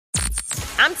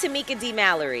I'm Tamika D.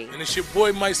 Mallory. And it's your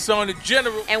boy, my son, the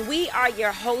General. And we are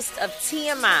your hosts of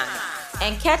TMI.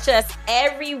 And catch us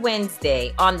every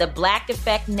Wednesday on the Black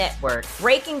Effect Network,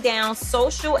 breaking down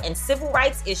social and civil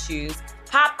rights issues,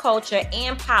 pop culture,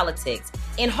 and politics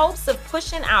in hopes of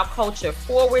pushing our culture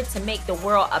forward to make the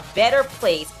world a better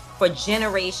place for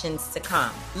generations to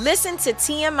come. Listen to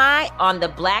TMI on the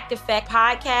Black Effect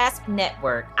Podcast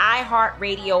Network,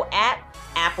 iHeartRadio app,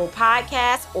 Apple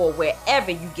Podcasts, or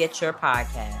wherever you get your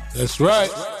podcasts. That's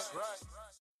right.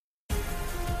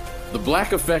 The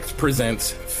Black Effect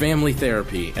presents Family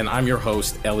Therapy, and I'm your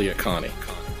host, Elliot Connie.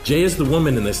 Jay is the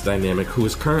woman in this dynamic who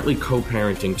is currently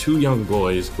co-parenting 2 young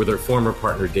boys with her former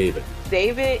partner, David.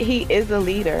 David, he is a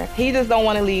leader. He just don't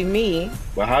want to leave me.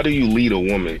 But how do you lead a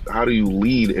woman? How do you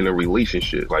lead in a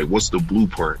relationship? Like, what's the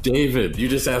blueprint? David, you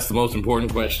just asked the most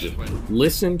important question.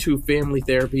 Listen to Family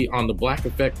Therapy on the Black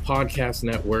Effect Podcast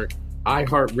Network,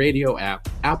 iHeartRadio app,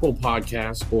 Apple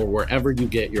Podcasts, or wherever you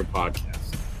get your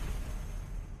podcasts.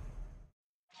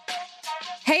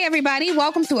 Hey, everybody.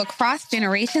 Welcome to Across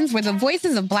Generations, where the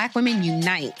voices of Black women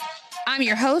unite. I'm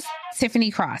your host,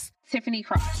 Tiffany Cross.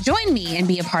 Join me and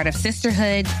be a part of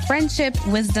sisterhood, friendship,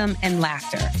 wisdom, and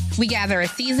laughter. We gather a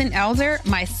seasoned elder,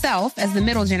 myself as the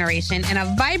middle generation, and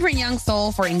a vibrant young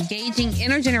soul for engaging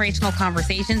intergenerational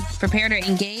conversations. Prepare to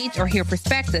engage or hear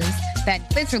perspectives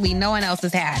that literally no one else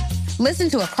has had. Listen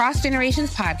to Across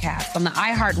Generations podcast on the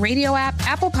iHeartRadio app,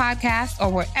 Apple Podcasts,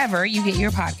 or wherever you get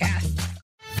your podcasts.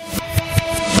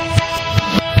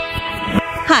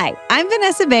 Hi, I'm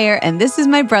Vanessa Bayer, and this is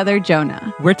my brother,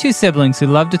 Jonah. We're 2 siblings who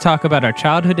love to talk about our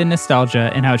childhood and nostalgia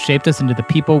and how it shaped us into the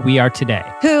people we are today.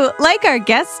 Who, like our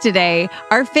guests today,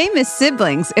 are famous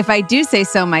siblings, if I do say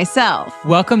so myself.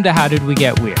 Welcome to How Did We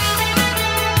Get Weird?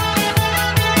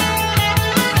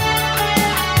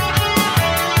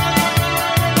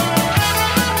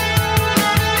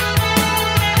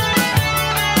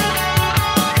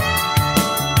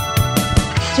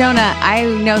 Jonah, I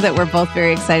know that we're both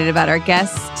very excited about our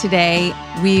guests today.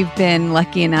 We've been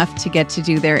lucky enough to get to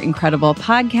do their incredible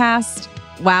podcast,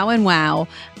 Wow and Wow.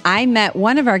 I met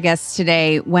one of our guests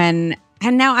today and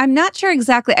now I'm not sure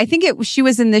exactly. I think she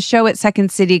was in the show at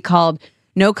Second City called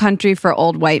No Country for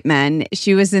Old White Men.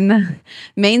 She was in the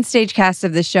main stage cast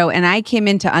of the show, and I came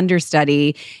in to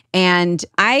understudy. And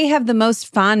I have the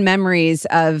most fond memories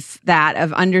of that,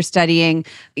 of understudying,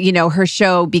 her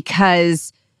show,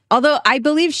 because although I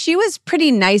believe she was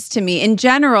pretty nice to me, in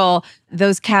general,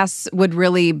 those casts would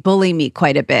really bully me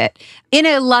quite a bit in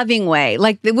a loving way.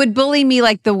 Like, they would bully me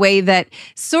like the way that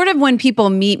sort of when people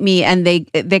meet me and they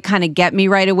kind of get me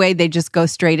right away, they just go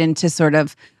straight into sort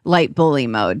of light bully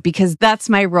mode, because that's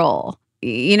my role.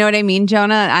 You know what I mean,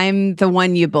 Jonah? I'm the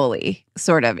one you bully,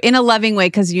 sort of, in a loving way,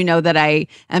 because you know that I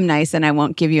am nice and I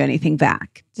won't give you anything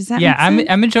back. Does that make sense?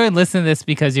 I'm enjoying listening to this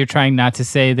because you're trying not to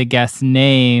say the guest's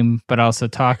name, but also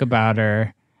talk about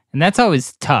her. And that's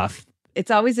always tough.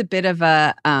 It's always a bit of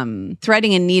a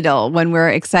threading a needle when we're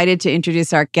excited to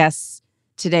introduce our guests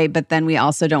today, but then we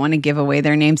also don't want to give away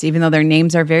their names, even though their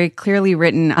names are very clearly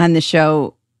written on the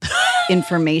show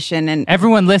information. And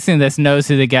everyone listening to this knows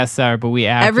who the guests are, but we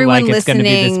act like it's going to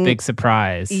be this big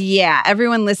surprise. Yeah,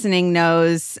 everyone listening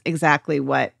knows exactly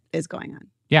what is going on.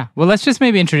 Yeah, well, let's just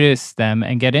maybe introduce them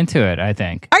and get into it, I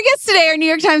think. Our guests today are New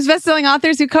York Times bestselling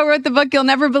authors who co-wrote the book You'll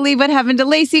Never Believe What Happened to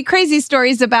Lacey, Crazy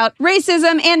Stories About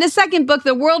Racism, and a second book,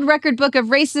 The World Record Book of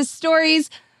Racist Stories.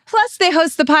 Plus, they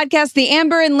host the podcast, The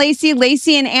Amber and Lacey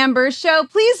and Amber Show.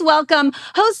 Please welcome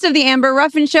host of The Amber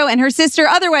Ruffin Show and her sister,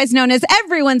 otherwise known as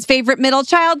everyone's favorite middle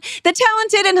child, the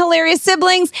talented and hilarious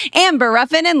siblings, Amber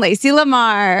Ruffin and Lacey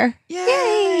Lamar.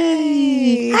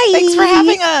 Yay! Hi. Thanks for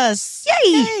having us.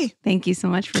 Yay! Thank you so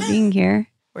much for being here.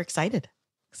 We're excited.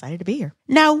 Excited to be here.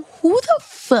 Now, who the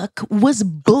fuck was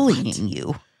bullying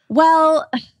you? Well,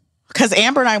 because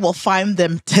Amber and I will find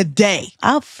them today.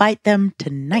 I'll fight them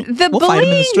tonight. We'll fight them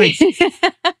in the streets.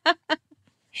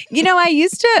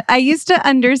 I used to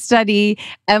understudy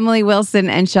Emily Wilson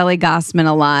and Shelley Gossman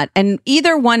a lot, and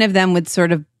either one of them would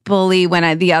sort of bully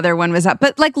when the other one was up,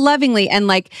 but like lovingly. And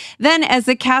like then as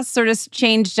the cast sort of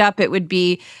changed up, it would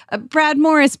be Brad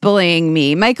Morris bullying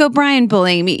me, Mike O'Brien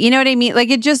bullying me. You know what I mean? Like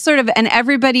it just sort of, and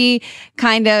everybody just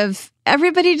kind of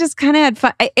had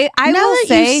fun.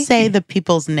 You say the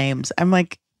people's names, I'm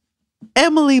like,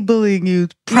 Emily bullying you,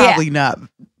 probably not.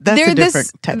 That's a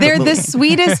different type of bullying. They're the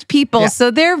sweetest people. Yeah.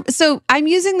 So I'm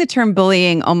using the term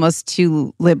bullying almost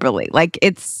too liberally. Like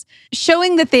it's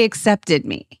showing that they accepted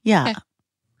me. Yeah.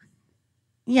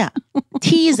 Yeah.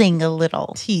 Teasing a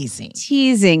little. Teasing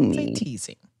me.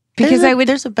 Teasing. because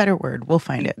there's a better word. We'll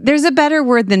find it. There's a better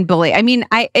word than bully. I mean,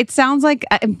 it sounds like,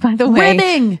 by the way,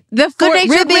 ribbing.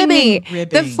 Ribbing.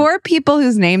 The 4 people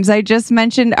whose names I just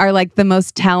mentioned are like the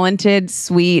most talented,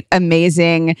 sweet,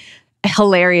 amazing,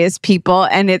 hilarious people,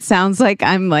 and it sounds like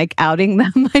I'm like outing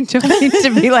them. I don't mean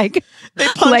to be like they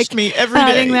punched me every day.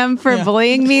 Outing them for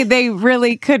bullying me. They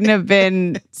really couldn't have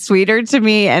been sweeter to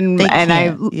me, and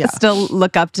I still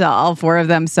look up to all 4 of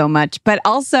them so much. But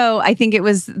also, I think it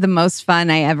was the most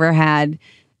fun I ever had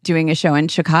doing a show in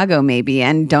Chicago, maybe.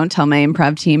 And don't tell my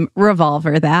improv team,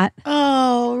 Revolver that.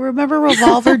 Oh, remember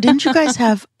Revolver? Didn't you guys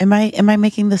have? Am I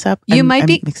making this up? You might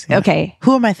be. Okay.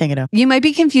 Who am I thinking of? You might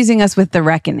be confusing us with The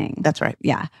Reckoning. That's right.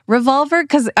 Yeah. Revolver,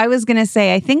 because I was going to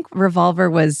say, I think Revolver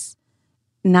was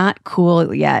not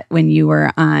cool yet when you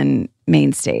were on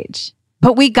main stage.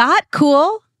 But we got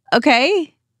cool,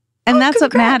 okay? And that's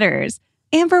what matters.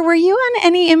 Amber, were you on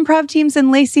any improv teams?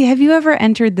 And Lacey, have you ever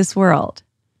entered this world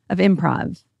of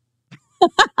improv?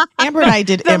 Amber and I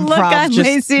did improv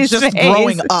just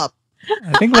growing up.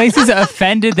 I think Lacey's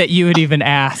offended that you would even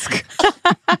ask.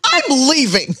 I'm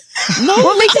leaving. No,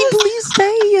 Lacey, please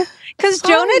stay. Because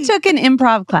Jonah took an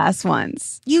improv class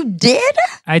once. You did?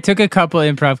 I took a couple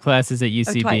improv classes at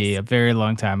UCB a very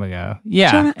long time ago.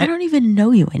 Yeah. Jonah, I don't even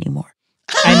know you anymore.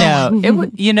 I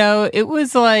know.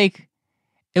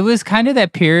 It was kind of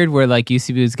that period where like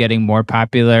UCB was getting more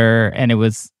popular, and it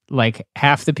was like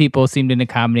half the people seemed into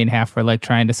comedy and half were like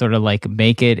trying to sort of like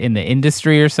make it in the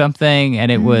industry or something.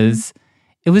 And it was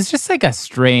just like a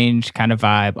strange kind of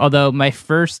vibe. Although my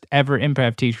first ever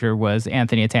improv teacher was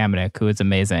Anthony Atamanuik, who was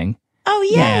amazing. Oh,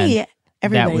 yay.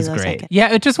 Everybody that was loves great. that.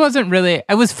 Yeah, it just wasn't really,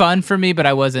 it was fun for me, but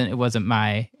it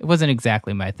wasn't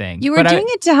exactly my thing. You were doing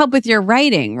it to help with your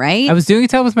writing, right? I was doing it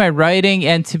to help with my writing.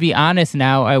 And to be honest,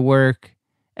 now I work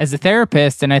as a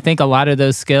therapist, and I think a lot of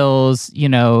those skills,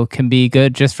 can be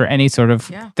good just for any sort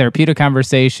of therapeutic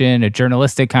conversation, a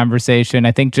journalistic conversation.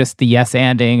 I think just the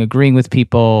yes-anding, agreeing with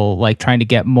people, like trying to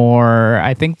get more.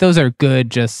 I think those are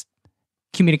good, just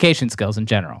communication skills in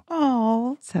general.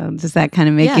 Oh, so does that kind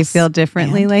of make you feel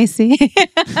differently, Lacey?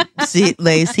 See,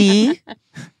 Lacey,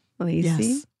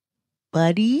 yes.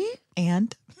 buddy,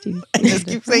 and I just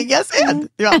keep saying yes and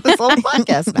throughout this whole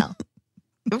podcast now.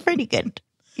 You're pretty good.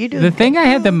 The thing I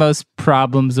had the most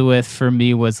problems with for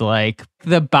me was like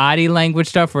the body language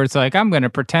stuff where it's like, I'm going to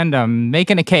pretend I'm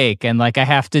making a cake and like I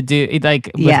have to do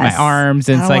like with my arms,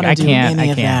 and it's like, I can't.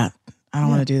 I don't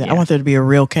want to do that. I want there to be a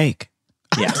real cake.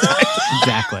 Yeah,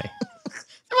 exactly.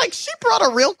 They're like, she brought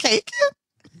a real cake.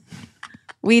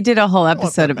 We did a whole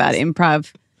episode about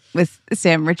improv with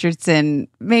Sam Richardson.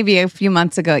 Maybe a few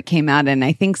months ago it came out, and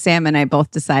I think Sam and I both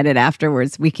decided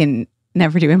afterwards we can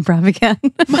never do improv again.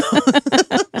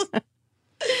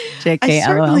 JK, I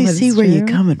certainly see where you're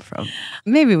coming from.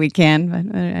 Maybe we can,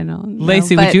 but I don't know.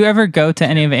 Lacey, would you ever go to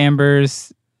any of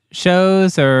Amber's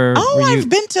shows? Or I've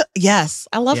been to, yes.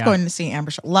 I love going to see Amber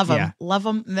show. Love them. Yeah. Love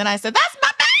them. And then I said, that's my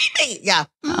baby. Yeah.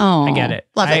 Oh, I get it.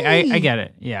 Love it. I get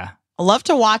it. Yeah. I love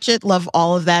to watch it. Love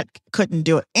all of that. Couldn't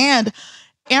do it. And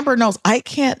Amber knows I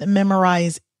can't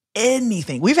memorize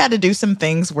anything. We've had to do some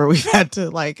things where we've had to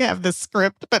like have the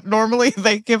script, but normally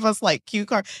they give us like cue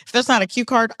card. If there's not a cue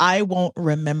card, I won't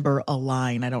remember a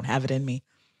line. I don't have it in me.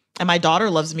 And my daughter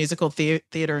loves musical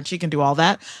theater and she can do all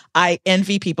that. I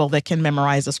envy people that can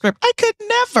memorize a script. I could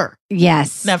never.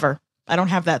 Yes. Never. I don't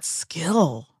have that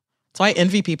skill. So I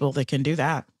envy people that can do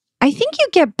that. I think you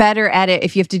get better at it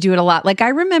if you have to do it a lot. Like I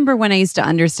remember when I used to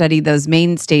understudy those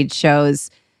main stage shows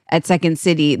at Second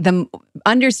City, the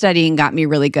understudying got me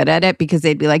really good at it because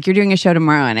they'd be like, you're doing a show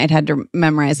tomorrow. And I'd had to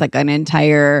memorize like an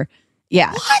entire,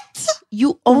 What?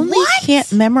 You only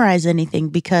can't memorize anything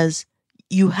because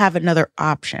you have another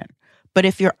option. But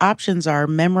if your options are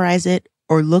memorize it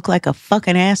or look like a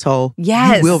fucking asshole,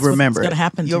 you will remember it. It's going to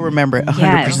happen. You'll remember it 100%.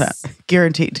 Yes.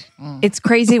 Guaranteed. It's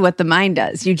crazy what the mind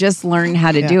does. You just learn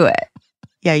how to do it.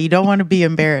 Yeah, you don't want to be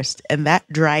embarrassed. And that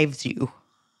drives you.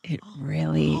 It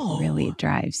really, really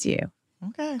drives you.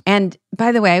 Okay. And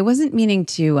by the way, I wasn't meaning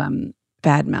to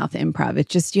badmouth improv.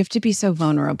 It's just you have to be so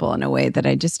vulnerable in a way that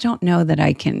I just don't know that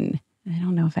I don't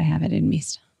know if I have it in me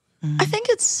still. I think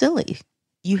it's silly.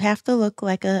 You have to look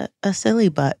like a silly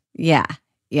butt. Yeah.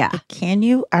 Yeah. But can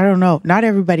you? I don't know. Not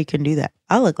everybody can do that.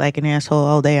 I look like an asshole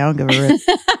all day. I don't give a rip.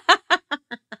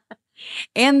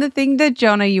 And the thing that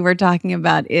Jonah, you were talking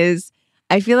about is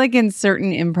I feel like in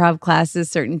certain improv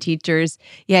classes, certain teachers,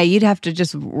 you'd have to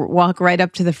just walk right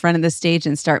up to the front of the stage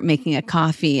and start making a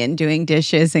coffee and doing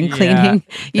dishes and cleaning.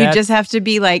 You just have to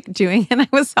be like doing, and I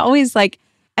was always like,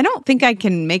 I don't think I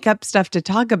can make up stuff to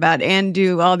talk about and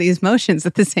do all these motions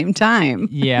at the same time.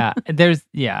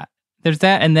 There's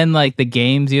that, and then like the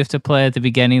games you have to play at the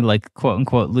beginning, like quote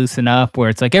unquote loosen up, where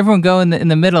it's like everyone go in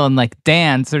the middle and like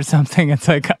dance or something. It's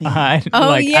like like the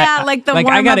like, warm-ups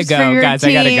I gotta for go, your guys. team.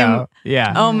 I gotta go.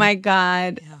 Yeah. Oh my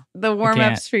God. Yeah. The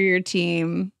warm-ups for your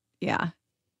team. Yeah.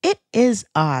 It is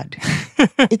odd.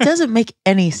 It doesn't make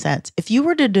any sense. If you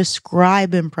were to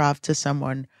describe improv to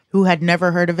someone who had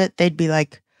never heard of it, they'd be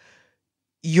like,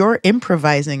 you're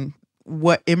improvising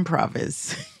what improv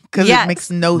is. Because it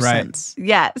makes no sense.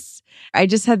 Yes. I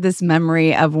just had this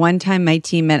memory of one time my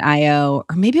team at IO,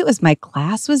 or maybe it was my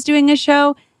class was doing a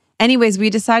show. Anyways, we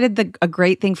decided a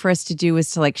great thing for us to do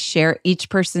was to like each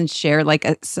person share like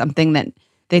something that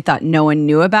they thought no one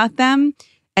knew about them.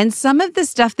 And some of the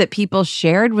stuff that people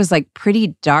shared was like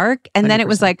pretty dark. And 100%. Then it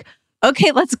was like,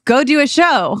 okay, let's go do a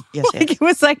show. Yes, It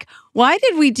was like, why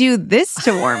did we do this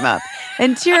to warm up?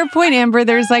 And to your point, Amber,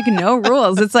 there's like no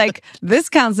rules. It's like, this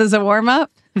counts as a warm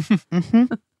up.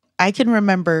 Mm-hmm. I can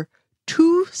remember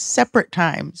 2 separate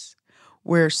times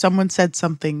where someone said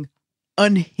something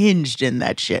unhinged in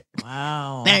that shit.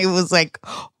 Wow. And I was like,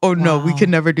 oh no, we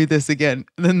can never do this again.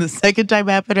 And then the second time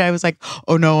happened, I was like,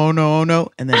 oh no, oh no, oh no.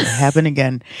 And then it happened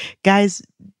again. Guys,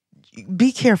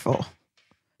 be careful.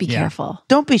 Be careful.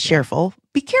 Don't be cheerful.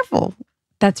 Be careful.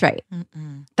 That's right.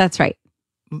 That's right.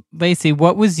 Lacey,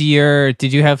 what was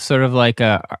did you have sort of like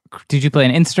did you play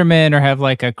an instrument or have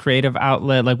like a creative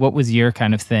outlet? Like what was your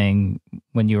kind of thing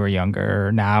when you were younger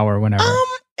or now or whenever?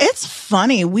 It's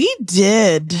funny. We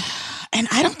did, and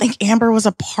I don't think Amber was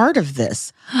a part of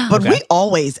this, but we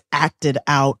always acted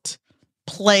out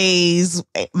plays.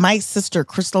 My sister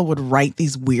Crystal would write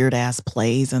these weird ass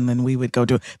plays and then we would go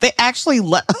do it. They actually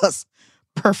let us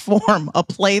perform a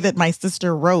play that my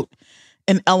sister wrote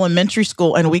in elementary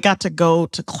school, and we got to go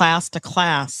to class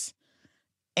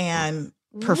and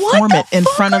perform it in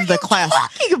front of the class. What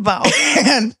are you talking about?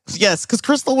 And yes, because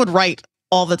Crystal would write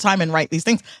all the time and write these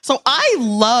things. So I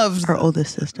loved her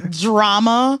oldest sister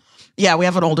drama. Yeah, we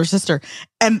have an older sister.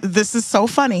 And this is so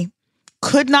funny.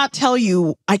 Could not tell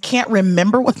you, I can't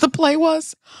remember what the play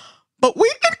was, but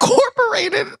we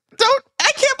incorporated,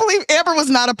 I can't believe Amber was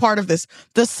not a part of this,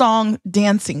 the song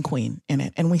Dancing Queen in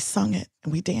it. And we sung it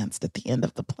and we danced at the end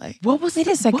of the play. What was it?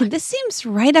 Wait a second. This seems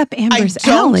right up Amber's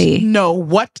I alley. don't know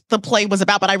what the play was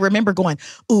about, but I remember going,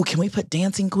 ooh, can we put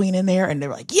Dancing Queen in there? And they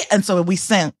were like, yeah. And so we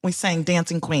sang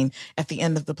Dancing Queen at the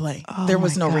end of the play. Oh there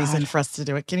was no reason for us to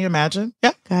do it. Can you imagine?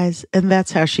 Yeah. Guys, and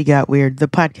that's how she got weird. The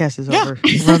podcast is over.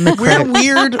 Run the credit. We're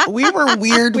weird. We were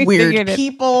weird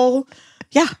people.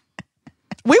 Yeah.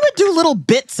 We would do little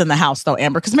bits in the house, though,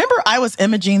 Amber. Because remember, I was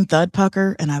Imogene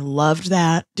Thudpucker, and I loved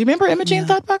that. Do you remember Imogene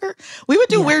Thudpucker? We would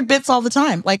do weird bits all the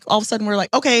time. Like, all of a sudden, we're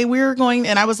like, okay, we're going...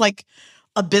 And I was like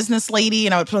a business lady,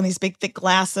 and I would put on these big, thick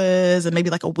glasses and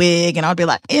maybe like a wig, and I would be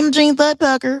like, Imogene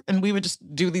Thudpucker. And we would just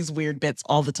do these weird bits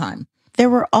all the time. There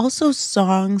were also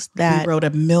songs that... We wrote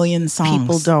 1 million songs.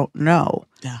 People don't know.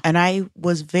 Yeah. And I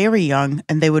was very young,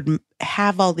 and they would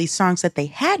have all these songs that they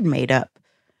had made up.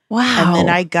 Wow. And then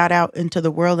I got out into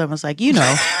the world and was like,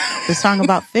 the song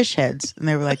about fish heads. And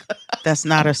they were like, that's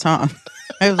not a song.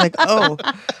 I was like,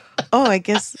 I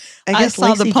guess I saw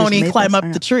Lacey the pony climb up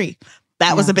the tree.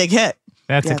 That was a big hit.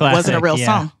 That's a It classic. wasn't a real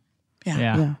song.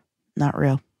 Yeah. Not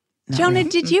real. Jonah,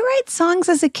 did you write songs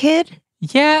as a kid?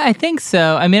 Yeah, I think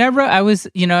so. I mean, I was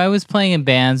playing in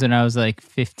bands when I was like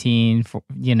 15, so.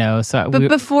 But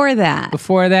before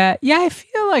that? Yeah, I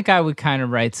feel like I would kind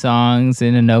of write songs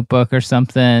in a notebook or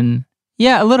something.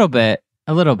 Yeah, a little bit.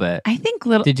 I think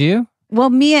Did you?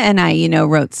 Well, Mia and I,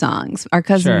 wrote songs. Our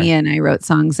cousin Mia and I wrote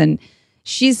songs, and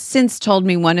she's since told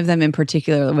me one of them in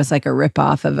particular was like a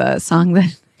ripoff of a song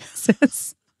that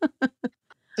says...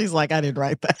 She's like, I didn't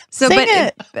write that. So, Sing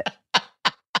it.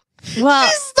 Well,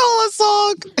 she stole a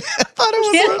song. I thought it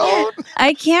was her own.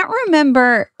 I can't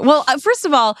remember. Well, first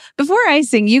of all, before I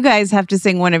sing, you guys have to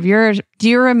sing one of yours. Do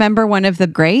you remember one of the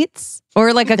greats?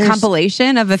 Or like a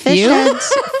compilation of a few? Fish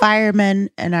heads,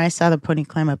 firemen, and I saw the pony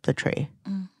climb up the tree.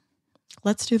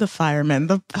 Let's do the firemen.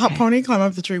 The pony climb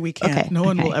up the tree, we can't. Okay. No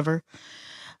one will ever.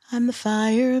 I'm the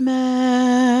fireman.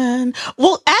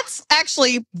 Well,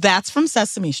 that's from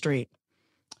Sesame Street.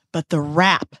 But the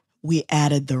rap, we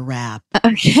added the rap.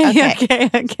 Okay.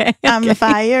 I'm the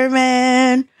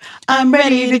fireman. I'm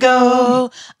ready to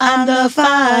go. I'm the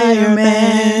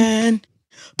fireman.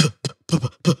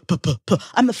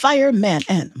 I'm the fireman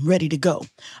and I'm ready to go.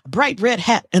 A bright red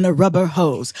hat and a rubber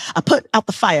hose. I put out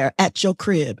the fire at your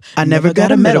crib. I never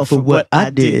got a medal for what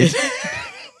I did.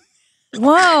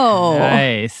 Whoa.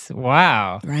 Nice.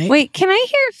 Wow. Right? Wait, can I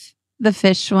hear the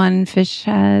fish one? Fish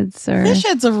heads? Or... Fish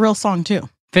heads a real song too.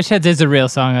 Fish Heads is a real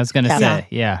song, I was going to Yeah. say.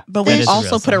 Yeah. But that we is a also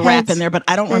real put a song. rap in there, but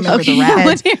I don't remember Okay. the rap.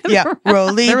 Heads. Yeah,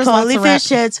 roly There was lots poly of rap. fish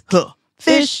heads. Huh.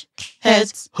 Fish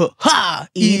heads. Huh. Ha!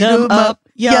 Eat 'em up.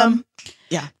 Yum.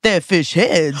 Yeah. They're fish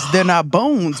heads. They're not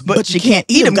bones, but But you can't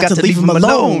eat them. Got to leave them 'em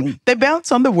alone. They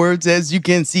bounce on the words as you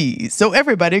can see. So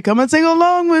everybody come and sing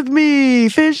along with me.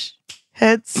 Fish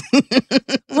heads.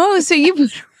 Whoa, so you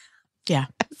Yeah.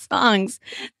 songs.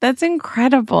 That's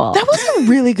incredible. That was a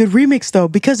really good remix, though,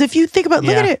 because if you think about,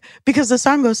 look Yeah. at it, because the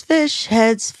song goes fish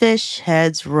heads,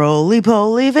 roly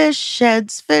poly fish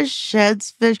heads, fish.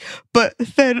 But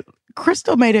then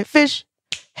Crystal made it fish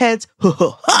heads,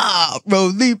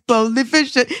 roly poly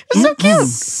fish heads. It's so cute.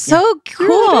 so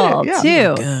cool, Yeah.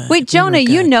 too. Good. Wait, Jonah, We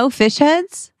were you good. know Fish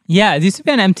Heads? Yeah, it used to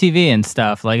be on MTV and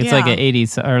stuff. Like it's like Yeah. an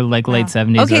 80s or like late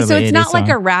 70s. Okay, so early it's 80s not like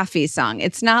song. a Raffi song.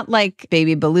 It's not like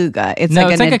Baby Beluga. It's No,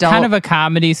 like it's an like adult. a kind of a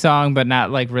comedy song, but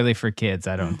not like really for kids,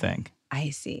 I don't think. I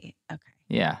see. Okay.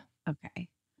 Yeah. Okay.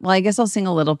 Well, I guess I'll sing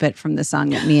a little bit from the song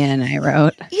that Mia and I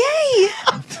wrote.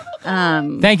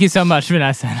 Yay. Thank you so much,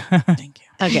 Vanessa. Thank you.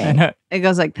 I Okay. know It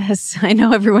goes like this. I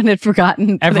know everyone had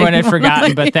forgotten. but everyone I had wanna forgotten,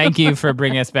 let but thank you for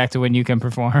bringing us back to when you can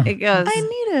perform. It goes. I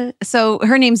need it. So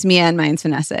her name's Mia and mine's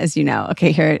Vanessa, as you know.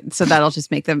 Okay, here. So that'll just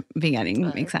make the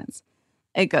beginning make sense.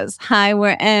 It goes, hi,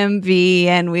 we're MV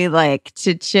and we like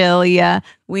to chill ya.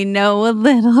 We know a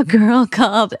little girl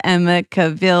called Emma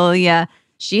Cavilla.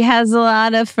 She has a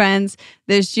lot of friends.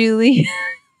 There's Julie.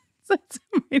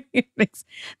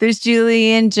 There's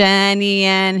Julie and Jenny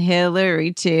and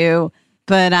Hillary too.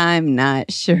 But I'm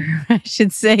not sure I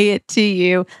should say it to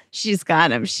you. She's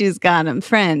got 'em.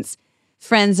 Friends.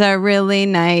 Friends are really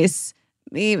nice.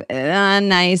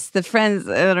 Nice. The friends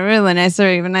are really nice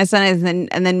or even nice. And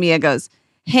then Mia goes,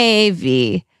 hey,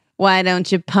 V, why don't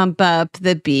you pump up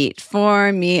the beat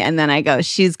for me? And then I go,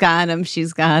 she's got 'em. Friends.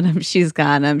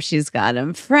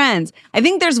 I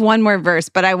think there's one more verse,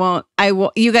 but I won't.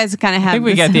 You guys kind of have I think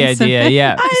we the got the sense of idea. it.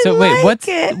 Yeah. So wait, what's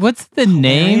the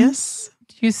name? Hilarious.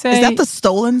 Did you say? Is that the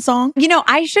stolen song? You know,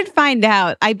 I should find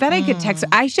out. I bet I could text her.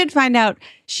 I should find out.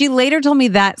 She later told me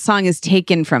that song is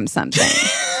taken from something.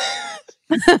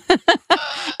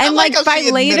 And like like how by she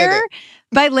admitted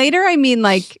later, I mean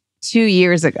like 2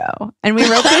 years ago. And we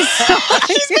wrote this song.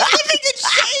 She's been living in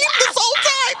shame this whole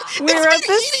time. We It's wrote been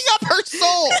this- eating up her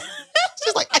soul.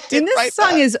 She's like, I And didn't this write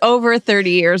song that. is over 30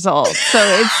 years old. So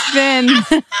it's been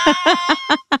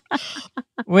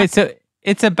Wait, so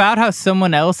it's about how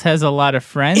someone else has a lot of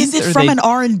friends? Is it or from they- an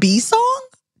R&B song?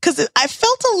 Because I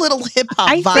felt a little hip hop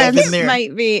I vibe think in this there.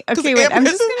 might be. Okay, Amber wait. I'm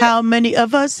just isn't- How many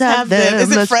of us have them?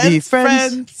 Is it Let's friends? be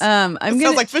friends. I'm It gonna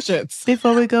sounds like fish heads.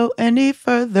 Before we go any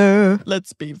further.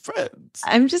 Let's be friends.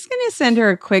 I'm just gonna send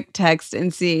her a quick text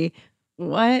and see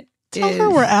what Tell is her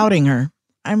we're outing her.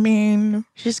 I mean,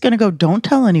 She's going to go, don't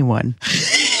tell anyone.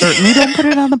 Certainly don't put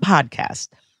it on the podcast.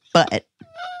 But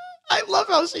I love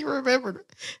how she remembered it.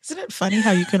 Isn't it funny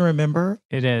how you can remember?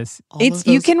 It is. all It's- of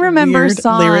you those can remember weird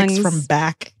lyrics songs. from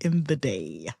back in the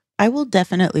day. I will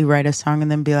definitely write a song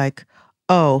and then be like,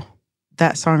 oh,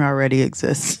 that song already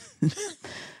exists.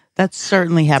 That's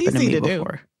certainly happened to easy me to do.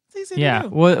 before. It's easy to Yeah. do.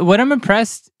 Well, what I'm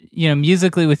impressed,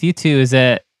 musically with you two is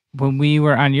that when we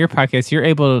were on your podcast, you're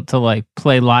able to like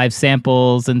play live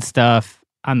samples and stuff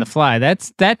on the fly.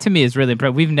 That to me is really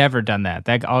impressive. We've never done that.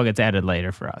 That all gets added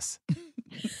later for us.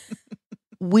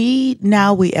 We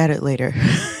edit later.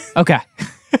 Okay.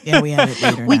 Yeah, we have it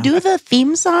later. We now. do the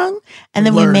theme song and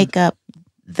then we Learned. make up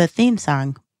the theme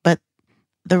song. But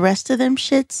the rest of them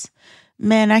shits,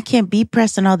 man, I can't be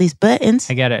pressing all these buttons.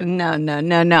 I get it. No. 8 I million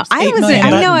know.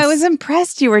 I buttons. was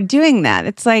impressed you were doing that.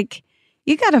 It's like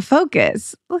you got to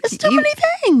focus. Look, There's too many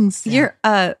things. You're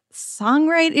a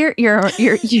songwriter.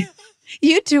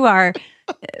 You two are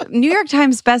New York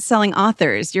Times bestselling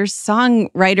authors. You're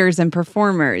songwriters and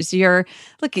performers.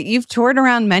 You've toured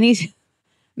around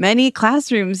many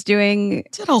classrooms doing.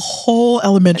 Did a whole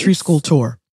elementary school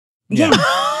tour. Yeah.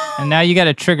 And now you got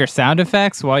to trigger sound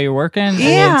effects while you're working. I mean,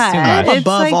 Yeah. it's too I'm much. It's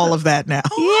above like- all of that now.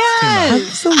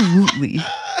 Yes. Absolutely.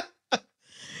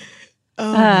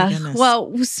 Oh my goodness.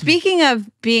 Well, speaking of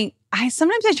being,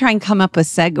 sometimes I try and come up with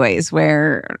segues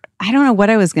where I don't know what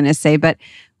I was going to say, but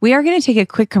we are going to take a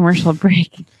quick commercial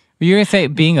break. You're gonna say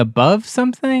being above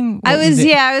something? I What was it?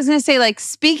 going to say, like,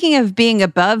 speaking of being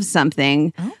above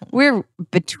something, we're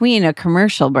between a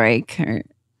commercial break. Or,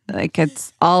 like,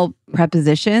 it's all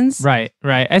prepositions. Right.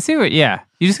 I see what. Yeah.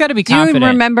 You just got to be Do you confident.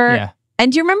 remember? Yeah.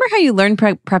 And do you remember how you learned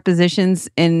prepositions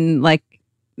in like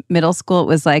middle school? It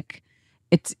was like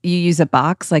you use a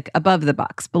box, like above the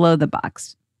box, below the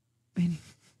box. We're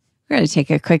going to take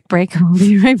a quick break and we'll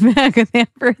be right back with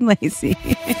Amber and Lacey.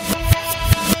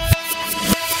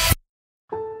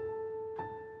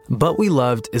 But We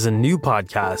Loved is a new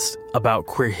podcast about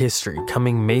queer history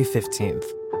coming May 15th.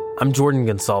 I'm Jordan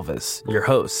Gonsalves, your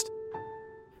host.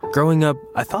 Growing up,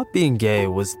 I thought being gay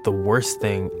was the worst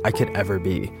thing I could ever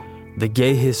be. The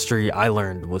gay history I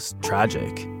learned was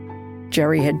tragic.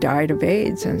 Jerry had died of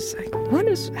AIDS, and it's like, what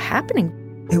is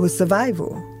happening? It was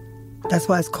survival. That's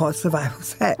why it's called survival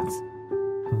sex.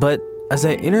 But as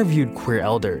I interviewed queer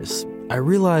elders, I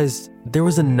realized there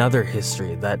was another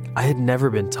history that I had never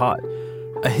been taught.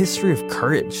 A history of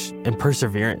courage and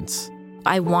perseverance.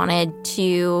 I wanted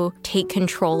to take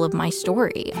control of my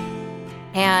story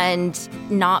and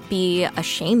not be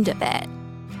ashamed of it.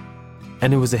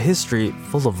 And it was a history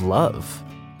full of love.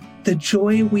 The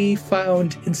joy we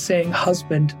found in saying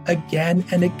husband again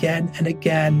and again and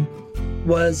again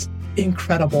was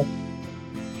incredible.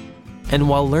 And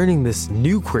while learning this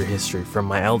new queer history from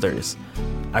my elders,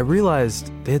 I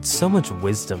realized they had so much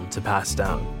wisdom to pass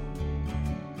down.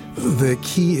 The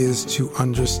key is to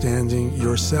understanding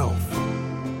yourself,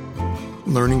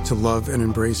 learning to love and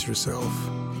embrace yourself.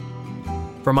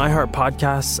 From iHeart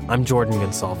Podcasts, I'm Jordan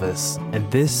Gonsalves, and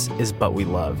this is But We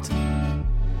Loved.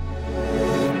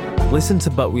 Listen to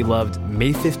But We Loved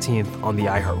May 15th on the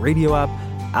iHeartRadio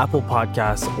app, Apple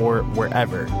Podcasts, or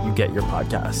wherever you get your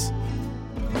podcasts.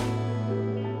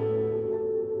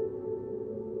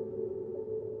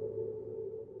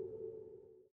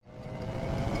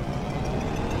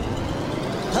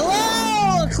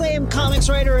 Acclaimed comics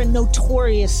writer and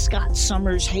notorious Scott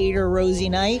Summers hater, Rosie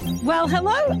Knight. Well,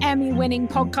 hello, Emmy-winning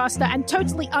podcaster and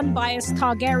totally unbiased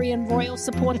Targaryen royal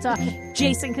supporter,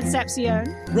 Jason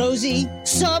Concepcion. Rosie,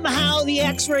 somehow the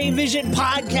X-Ray Vision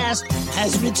podcast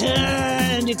has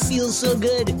returned. It feels so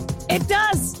good. It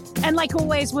does. And like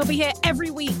always, we'll be here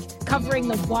every week covering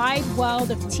the wide world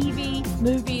of TV,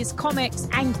 movies, comics,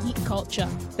 and geek culture.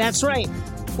 That's right.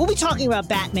 We'll be talking about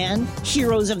Batman,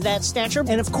 heroes of that stature,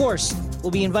 and of course,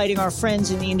 we'll be inviting our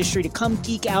friends in the industry to come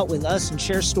geek out with us and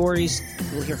share stories.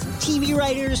 We'll hear from TV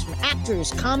writers, from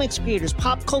actors, comics creators,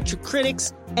 pop culture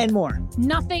critics, and more.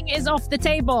 Nothing is off the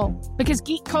table because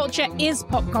geek culture is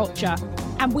pop culture,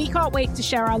 and we can't wait to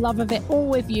share our love of it all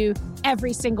with you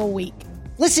every single week.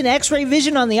 Listen to X-Ray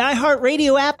Vision on the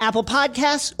iHeartRadio app, Apple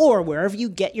Podcasts, or wherever you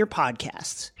get your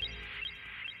podcasts.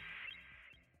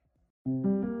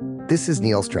 This is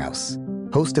Neil Strauss,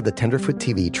 host of the Tenderfoot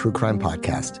TV true crime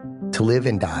podcast, To Live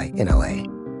and Die in LA.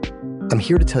 I'm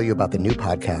here to tell you about the new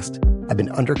podcast I've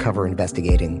been undercover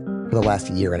investigating for the last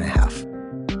year and a half.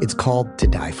 It's called To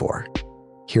Die For.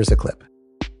 Here's a clip.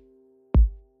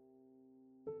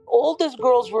 All these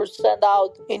girls were sent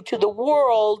out into the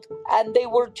world and they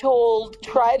were told,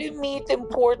 try to meet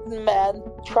important men,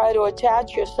 try to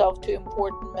attach yourself to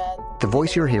important men. The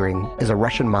voice you're hearing is a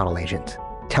Russian model agent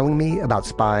telling me about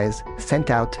spies sent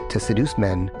out to seduce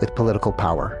men with political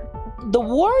power. The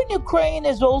war in Ukraine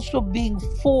is also being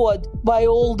fought by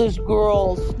all these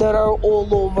girls that are all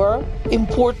over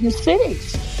important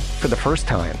cities. For the first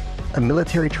time, a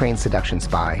military-trained seduction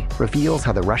spy reveals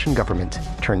how the Russian government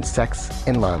turned sex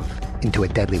and love into a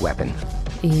deadly weapon.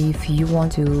 If you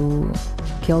want to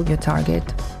kill your target,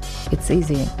 it's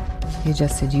easy. You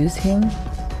just seduce him,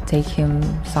 take him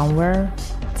somewhere,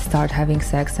 start having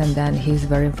sex, and then he's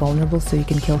very vulnerable, so you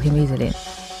can kill him easily.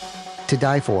 To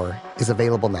Die For is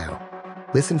available now.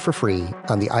 Listen for free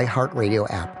on the iHeartRadio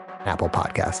app, Apple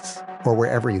Podcasts, or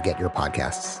wherever you get your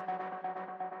podcasts.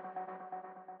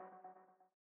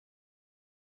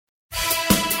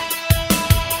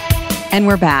 And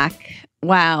we're back.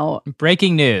 Wow.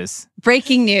 Breaking news.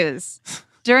 Breaking news.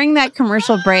 During that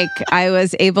commercial break, I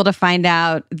was able to find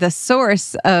out the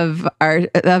source of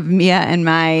Mia and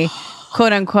my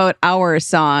quote unquote our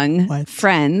song,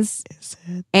 Friends. Is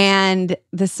it? And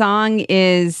the song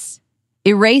is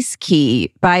Erase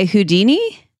Key by Houdini.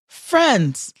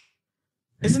 Friends.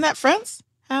 Isn't that Friends?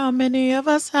 How many of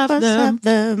us have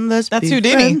them? That's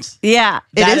Houdini. Friends. Yeah.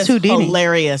 It is Houdini.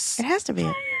 Hilarious. It has to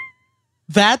be.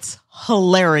 That's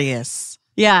hilarious.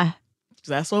 Yeah.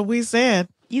 That's what we said.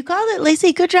 You called it,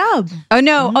 Lacey. Good job. Oh,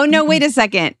 no. Oh, no. Wait a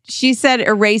second. She said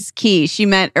erase key. She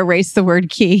meant erase the word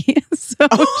key.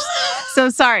 So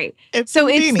sorry. It's so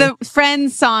Houdini. It's the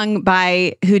Friends song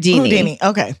by Houdini. Houdini.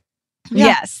 Okay.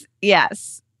 Yeah.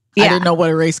 Yes. I didn't know what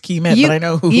erase key meant, but I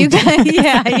know who you Houdini.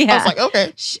 Yeah. I was like,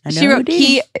 okay. She wrote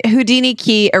Houdini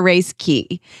key, erase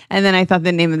key. And then I thought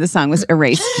the name of the song was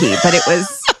Erase Key, but it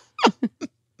was...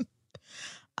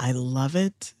 I love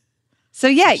it. So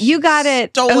yeah, you got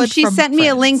it. She sent me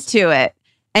a link to it.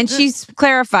 And she's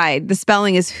clarified the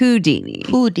spelling is Houdini.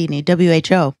 Houdini,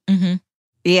 WHO. Mm-hmm.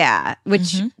 Yeah,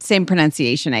 which same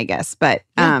pronunciation, I guess. But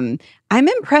I'm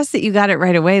impressed that you got it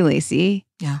right away, Lacey.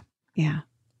 Yeah. Yeah.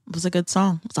 It was a good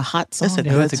song. It's a hot song. It's a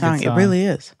good song. It really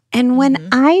is. And when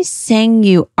I sang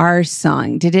you our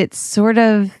song, did it sort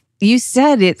of, you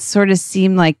said it sort of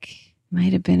seemed like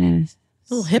might have been a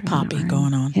little hip-hoppy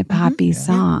going on. Hip-hoppy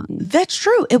song. That's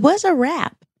true. It was a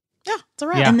rap. Yeah, it's a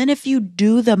rap. Yeah. And then if you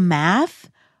do the math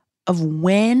of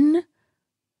when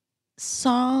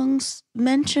songs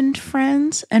mentioned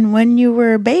friends and when you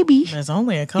were a baby, there's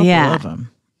only a couple of them.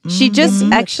 She just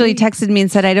actually texted me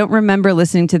and said, I don't remember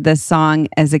listening to this song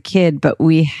as a kid, but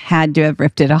we had to have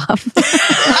ripped it off.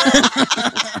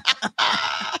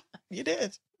 You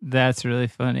did. That's really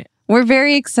funny. We're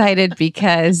very excited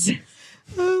because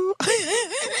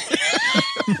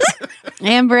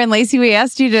Amber and Lacey, we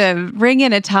asked you to bring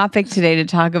in a topic today to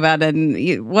talk about,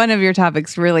 and one of your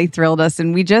topics really thrilled us,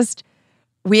 and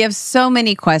we have so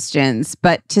many questions,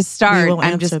 but to start,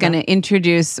 I'm just going to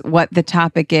introduce what the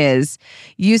topic is.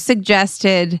 You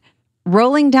suggested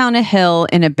rolling down a hill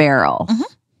in a barrel.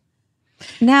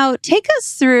 Now, take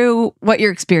us through what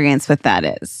your experience with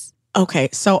that is. Okay,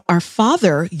 so our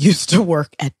father used to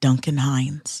work at Duncan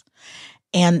Hines.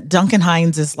 And Duncan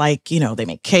Hines is like, they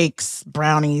make cakes,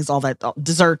 brownies, all that,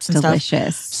 desserts and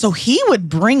Delicious. stuff. So he would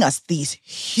bring us these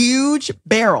huge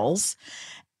barrels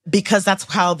because that's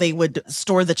how they would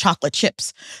store the chocolate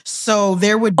chips. So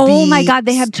there would be... Oh my God,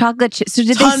 they have chocolate chips. So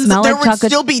did they smell like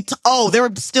chocolate? There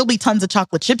would still be tons of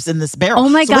chocolate chips in this barrel. Oh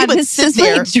my so God, this is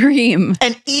my dream.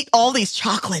 And eat all these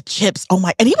chocolate chips. Oh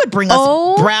my... And he would bring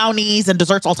us brownies and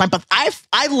desserts all the time. But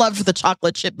I loved the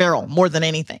chocolate chip barrel more than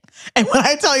anything. And when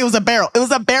I tell you it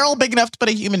was a barrel big enough to put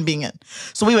a human being in.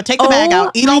 So we would take the bag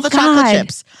out, eat all the chocolate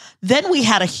chips. Then we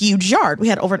had a huge yard. We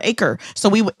had over an acre. So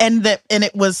we would end that, and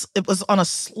it was on a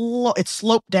it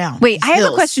sloped down. Wait, I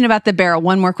have a question about the barrel.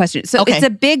 One more question. So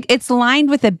it's lined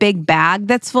with a big bag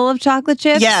that's full of chocolate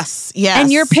chips? Yes.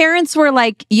 And your parents were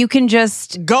like, you can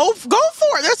just go for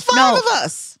it. There's 5 of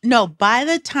us. No, by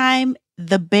the time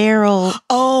the barrel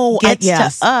gets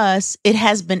to us, it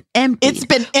has been emptied. It's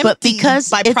been emptied, but because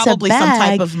by it's probably a bag, some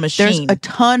type of machine. There's a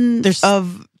ton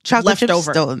of chocolate left chips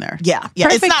over still in there. Yeah.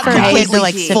 Perfect It's not for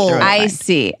completely sift full. through it. I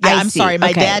see. Yeah, I'm sorry.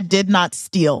 My dad did not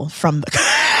steal from the...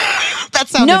 That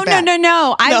sounded bad.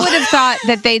 No. I would have thought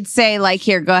that they'd say, like,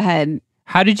 here, go ahead.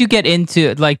 How did you get into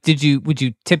it? Like, would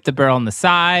you tip the barrel on the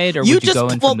side, or would you go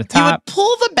in from the top? You would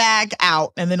pull the bag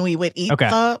out, and then we would eat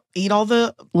all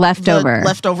the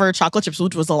leftover chocolate chips,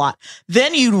 which was a lot.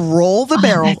 Then you'd roll the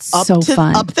barrel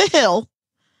up the hill,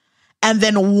 and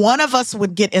then one of us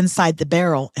would get inside the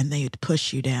barrel, and they'd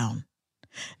push you down.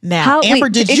 Now, Amber,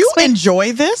 did you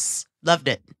enjoy this? Loved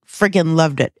it. Friggin'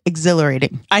 loved it.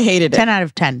 Exhilarating. I hated it. 10 out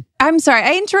of 10. I'm sorry.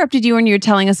 I interrupted you when you were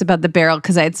telling us about the barrel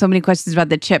because I had so many questions about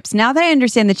the chips. Now that I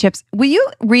understand the chips, will you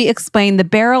re-explain the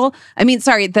barrel?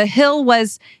 The hill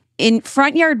was in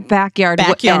front yard, backyard.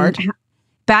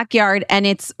 Backyard. And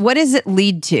it's, what does it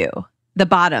lead to? The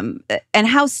bottom. And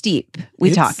how steep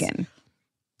we talking?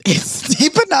 It's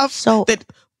steep enough so that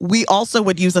we also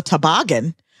would use a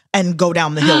toboggan and go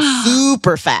down the hill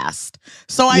super fast.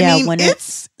 So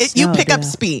you pick up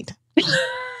speed.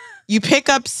 You pick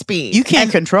up speed. You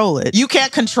can't control it. You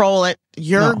can't control it.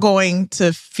 You're going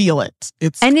to feel it.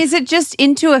 And is it just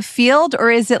into a field,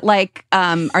 or is it like,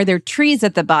 are there trees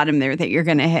at the bottom there that you're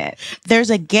going to hit? There's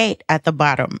a gate at the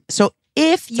bottom. So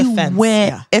if you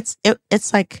went,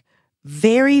 it's like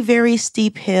very, very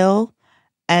steep hill,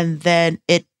 and then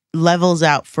it levels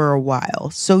out for a while.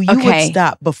 So you would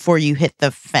stop before you hit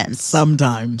the fence.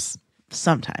 Sometimes.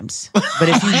 But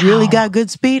if you really got good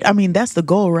speed, that's the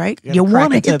goal, right? You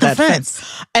want to hit the fence.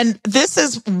 And this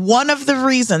is one of the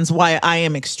reasons why I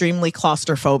am extremely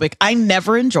claustrophobic. I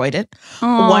never enjoyed it.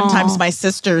 Aww. One time my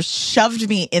sister shoved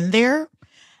me in there,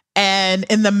 and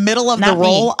in the middle of the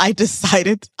roll, I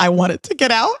decided I wanted to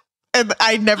get out, and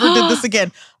I never did this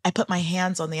again. I put my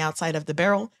hands on the outside of the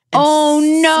barrel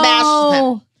and smashed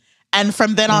them. And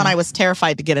from then on, I was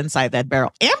terrified to get inside that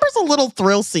barrel. Amber's a little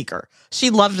thrill seeker. She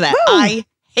loved that. Woo! I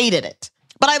hated it.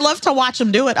 But I love to watch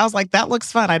him do it. I was like, that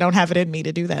looks fun. I don't have it in me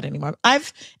to do that anymore.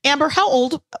 Amber,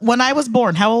 when I was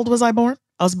born, how old was I born?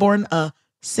 I was born a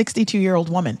 62-year-old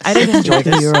woman. I didn't enjoy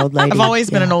this. I've always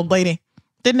been an old lady.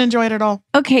 Didn't enjoy it at all.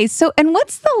 Okay, so, and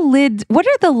what's the lid? What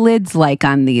are the lids like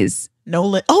on these? No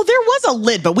lid. Oh, there was a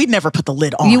lid, but we'd never put the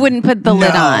lid on. You wouldn't put the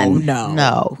lid on?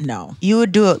 No. You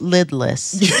would do it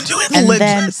lidless. You would do it and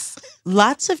lidless. Then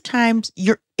lots of times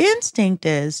your instinct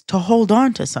is to hold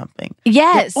on to something.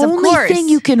 Yes, the of course. The only thing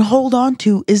you can hold on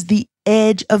to is the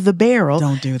edge of the barrel.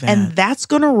 Don't do that. And that's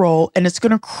going to roll, and it's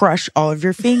going to crush all of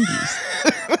your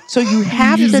fingies. So you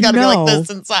have you to gotta know. Be like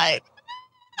this inside.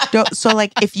 So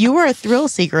like if you were a thrill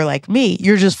seeker like me,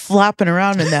 you're just flopping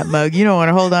around in that mug. You don't want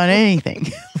to hold on to anything.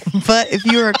 But if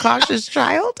you were a cautious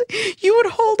child, you would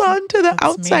hold on to the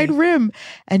outside rim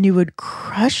and you would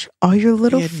crush all your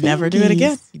little You'd never do it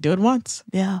again. You do it once.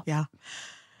 Yeah. Yeah.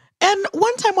 And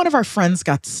one time one of our friends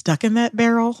got stuck in that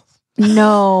barrel.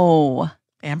 No.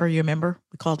 Amber, you remember?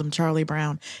 We called him Charlie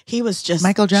Brown. He was just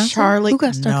Michael Johnson? Charlie. Who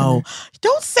got stuck in No.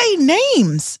 Don't say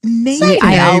names.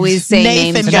 I always say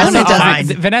Nathan names. got Vanessa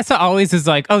stuck. Vanessa always is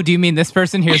like, oh, do you mean this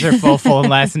person? Here's their full and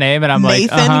last name. And I'm like,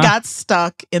 Nathan got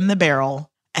stuck in the barrel,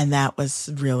 and that was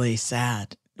really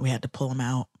sad. We had to pull him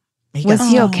out. Was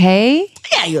he okay?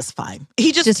 Yeah, he was fine.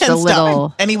 He just a tensed little.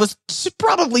 up, and he was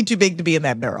probably too big to be in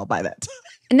that barrel by that time.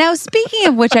 Now, speaking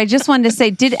of which, I just wanted to say,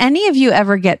 did any of you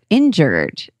ever get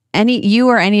injured? You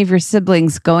or any of your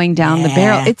siblings going down the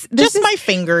barrel? It's just my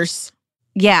fingers.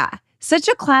 Yeah. Such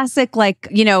a classic, like,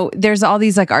 there's all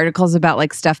these like articles about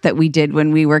like stuff that we did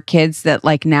when we were kids that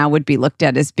like now would be looked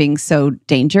at as being so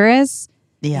dangerous.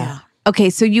 Yeah. Okay,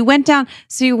 so you went down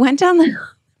the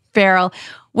barrel.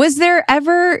 Was there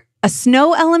ever a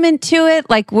snow element to it?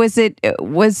 Like, was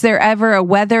there ever a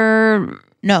weather?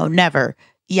 No, never.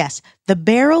 Yes, the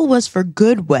barrel was for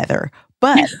good weather,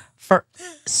 but for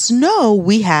snow,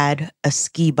 we had a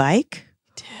ski bike,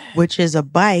 which is a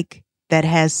bike that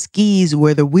has skis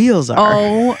where the wheels are.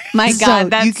 Oh my God, So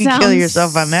that you can sounds kill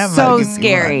yourself on that so bike if you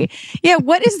scary. Yeah,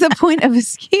 what is the point of a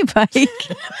ski bike?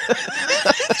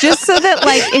 Just so that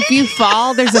like if you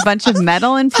fall, there's a bunch of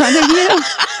metal in front of you?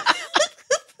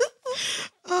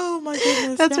 Oh my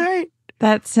goodness. That's right.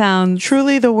 That sounds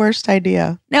truly the worst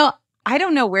idea. No, I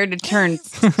don't know where to turn.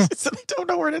 I don't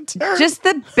know where to turn. Just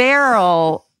a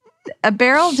barrel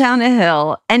down a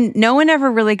hill, and no one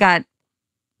ever really got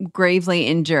gravely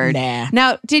injured. Nah.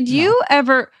 Now, did you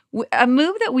ever, a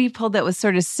move that we pulled that was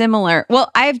sort of similar?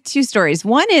 Well, I have two stories.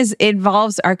 One is it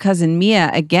involves our cousin Mia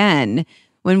again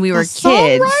when we were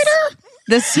kids.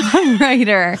 The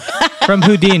songwriter from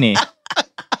Houdini.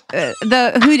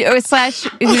 The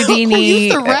Houdini Who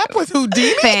used to rap with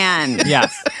Houdini? fan.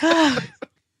 Yes.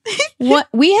 What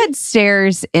we had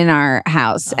stairs in our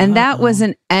house, and that was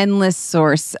an endless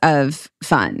source of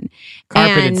fun.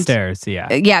 Carpeted stairs,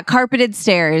 yeah. Yeah, carpeted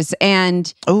stairs.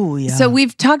 And oh, yeah. So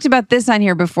we've talked about this on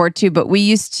here before too, but we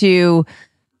used to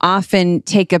often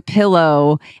take a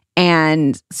pillow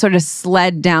and sort of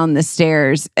sled down the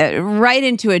stairs right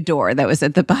into a door that was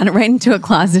at the bottom, right into a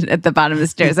closet at the bottom of the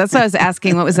stairs. That's why I was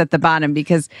asking what was at the bottom,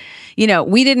 because,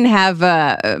 we didn't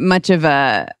have much of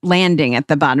a landing at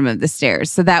the bottom of the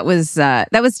stairs. So that was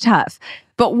tough.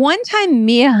 But one time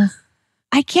Mia,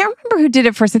 I can't remember who did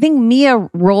it first. I think Mia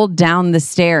rolled down the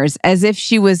stairs as if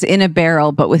she was in a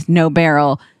barrel, but with no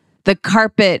barrel. The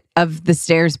carpet of the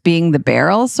stairs being the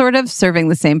barrel, sort of serving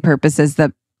the same purpose as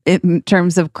in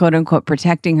terms of quote unquote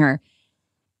protecting her.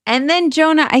 And then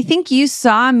Jonah, I think you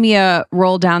saw Mia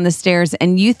roll down the stairs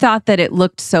and you thought that it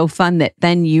looked so fun that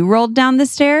then you rolled down the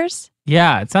stairs.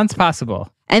 Yeah, it sounds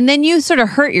possible. And then you sort of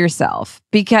hurt yourself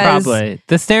because probably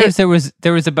the stairs there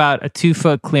was about a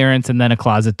 2-foot clearance and then a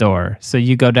closet door. So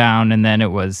you go down and then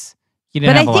it was you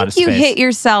didn't have a lot of space. But I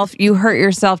think you hurt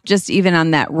yourself just even on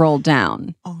that roll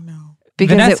down. Oh no.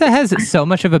 Because Vanessa has so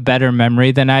much of a better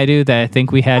memory than I do that I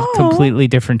think we had completely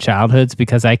different childhoods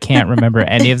because I can't remember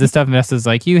any of the stuff. Vanessa's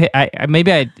like, I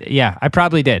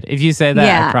probably did. If you say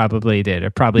that, I probably did.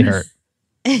 It probably hurt.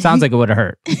 Sounds like it would have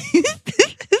hurt.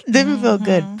 Didn't feel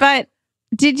good. But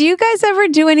did you guys ever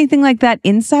do anything like that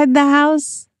inside the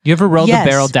house? You ever rolled a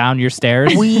barrel down your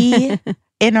stairs?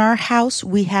 In our house,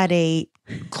 we had a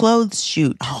clothes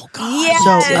chute. Oh God!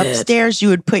 Yes. So upstairs, you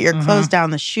would put your clothes down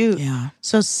the chute. Yeah.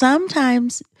 So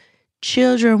sometimes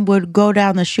children would go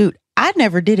down the chute. I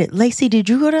never did it. Lacey, did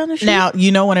you go down the chute? Now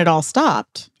you know when it all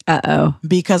stopped. Uh-oh.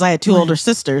 Because I had two older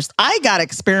sisters. I got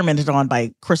experimented on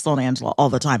by Crystal and Angela all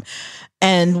the time.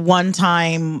 And one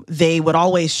time they would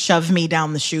always shove me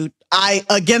down the chute.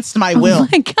 Against my will. Oh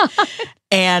my God.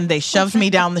 And they shoved me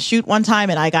down the chute one time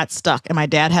and I got stuck. And my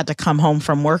dad had to come home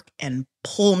from work and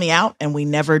pull me out. And we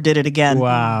never did it again.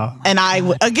 Wow. And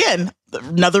again,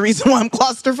 another reason why I'm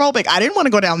claustrophobic. I didn't want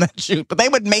to go down that chute, but they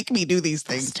would make me do these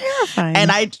things. That's terrifying.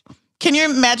 And can you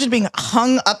imagine being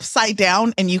hung upside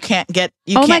down and you can't get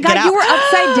oh my can't God, get out? you were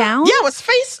upside down? Yeah, I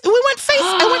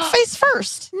went face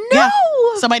first. No. Yeah.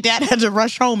 So my dad had to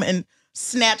rush home and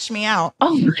snatch me out.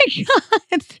 Oh my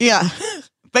God. Yeah.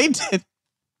 They did.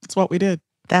 That's what we did.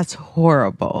 That's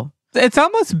horrible. It's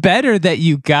almost better that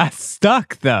you got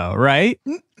stuck though, right?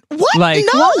 What? Like,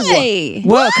 no. Why?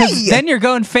 Well, because then you're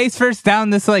going face first down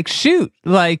this like chute.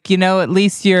 Like, at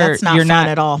least That's not you're fun not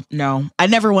at all. No, I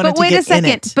never wanted But to wait get a second.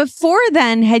 in it. Before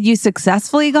then, had you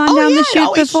successfully gone down the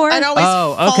chute before? I'd always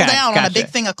fall okay, down on a gotcha. big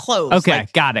thing of clothes. Okay,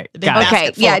 like, got it. big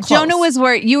basket full Yeah, of clothes. Jonah was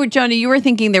where Jonah, you were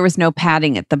thinking there was no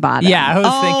padding at the bottom. Yeah, I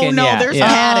was thinking. no, yeah, there's yeah.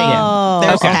 padding. Yeah.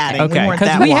 There's okay, padding. Okay, We weren't because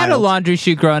that we had a wild. laundry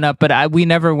chute growing up, but we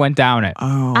never went down it.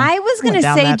 Oh, I was going to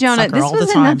down say, that Jonah, sucker this all the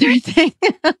was time. another thing.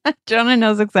 Jonah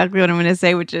knows exactly what I'm going to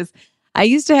say, which is I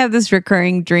used to have this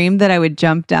recurring dream that I would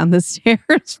jump down the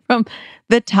stairs from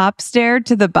the top stair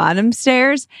to the bottom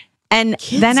stairs. And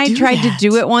then I tried to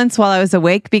do it once while I was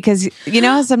awake because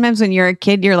how sometimes when you're a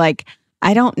kid, you're like,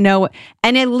 I don't know.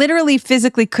 And I literally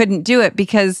physically couldn't do it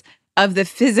because of the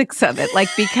physics of it. Like,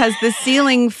 because the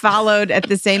ceiling followed at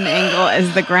the same angle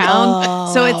as the ground.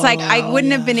 So it's like, I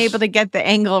wouldn't have been able to get the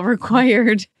angle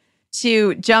required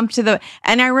to jump to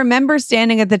and I remember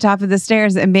standing at the top of the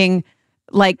stairs and being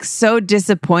like so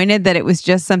disappointed that it was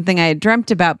just something I had dreamt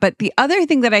about. But the other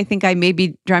thing that I think I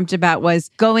maybe dreamt about was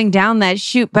going down that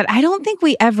chute, but I don't think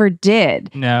we ever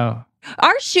did. No.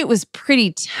 Our chute was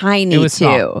pretty tiny, It was too.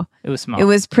 small. It was small. It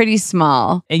was pretty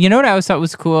small. And you know what I always thought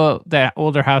was cool that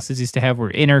older houses used to have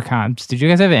were intercoms. Did you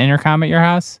guys have an intercom at your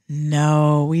house?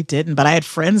 No, we didn't. But I had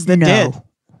friends that did.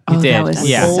 You did. That was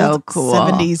yeah. so Old cool.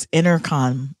 70s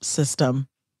intercom system.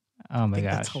 Oh my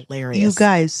gosh. That's hilarious. You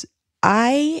guys,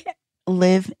 I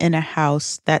live in a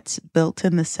house that's built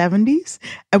in the 70s.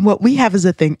 And what we have is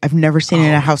a thing I've never seen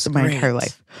in a house in my entire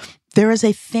life. There is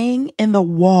a thing in the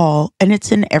wall, and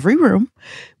it's in every room,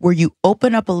 where you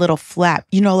open up a little flap,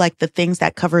 like the things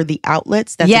that cover the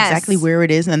outlets. That's exactly where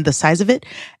it is and the size of it.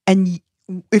 And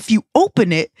if you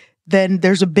open it, then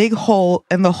there's a big hole,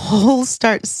 and the hole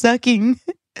starts sucking.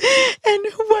 And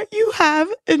what you have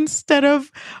instead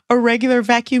of a regular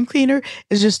vacuum cleaner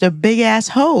is just a big ass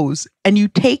hose. And you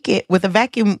take it with a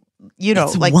vacuum,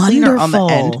 It's cleaner on the wonderful.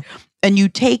 end. And you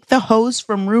take the hose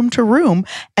from room to room,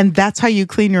 and that's how you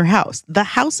clean your house. The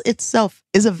house itself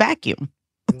is a vacuum.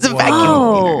 It's a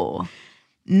vacuum cleaner.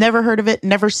 Never heard of it,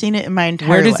 never seen it in my entire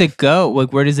life. Where does it go?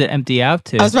 Like, where does it empty out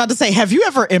to? I was about to say, have you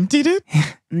ever emptied it?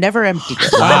 Never emptied it.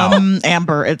 Wow.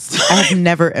 Amber, I have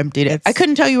never emptied it. I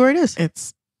couldn't tell you where it is.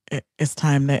 It's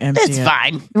time to empty it. It's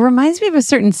fine. It reminds me of a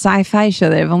certain sci-fi show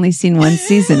that I've only seen one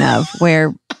season of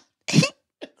where,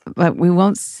 but we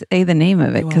won't say the name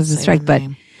of it because it's right. But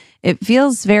it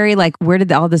feels very like, where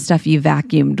did all the stuff you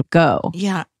vacuumed go?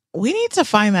 Yeah. We need to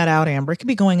find that out, Amber. It could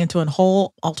be going into a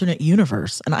whole alternate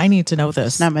universe, and I need to know this.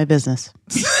 It's not my business.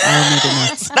 I don't need to know.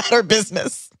 It's not our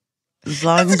business. As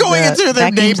long It's as going the into their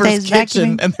vacuum neighbor's stays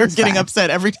kitchen, vacuuming, and they're it's getting fine. upset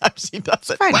every time she does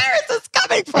it. Fine. Where is this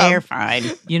coming from? They're fine.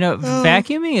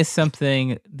 Vacuuming is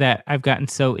something that I've gotten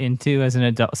so into as an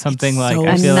adult. Something like so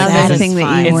I feel like Another as thing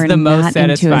that you it's were the most not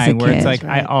into as a satisfying. Where it's kid, like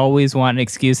I always want an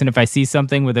excuse, and if I see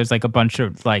something where there's like a bunch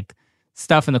of like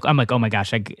stuff in I'm like, oh my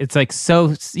gosh, it's like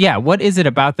so. Yeah, what is it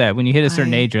about that? When you hit a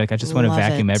certain age, you're like, I just want to love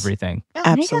vacuum it. everything.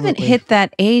 I haven't hit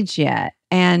that age yet,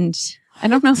 and I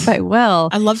don't know if I will.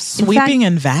 I love sweeping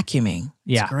and vacuuming.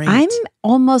 Yeah. It's great. I'm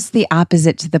almost the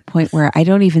opposite to the point where I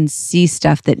don't even see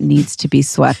stuff that needs to be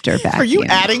swept or vacuumed. Are you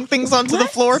adding things onto the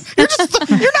floor? You're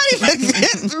not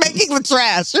even making the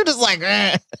trash. You're just like,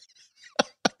 let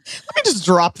me just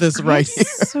drop this right here.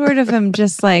 Sort of am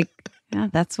just like, yeah,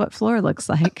 that's what floor looks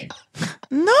like.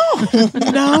 No.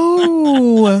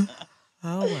 No.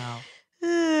 Oh,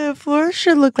 wow. Floor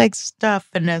should look like stuff,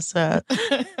 Vanessa.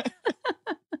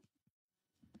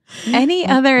 Any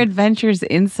other adventures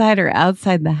inside or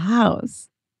outside the house?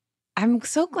 I'm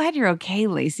so glad you're okay,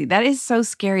 Lacey. That is so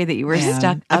scary that you were stuck upside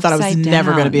down. I thought I was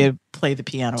never going to be able to play the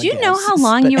piano Do you again. know how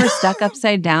long you were stuck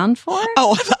upside down for?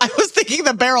 Oh, I was thinking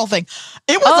the barrel thing.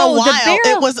 It was Oh, a the while.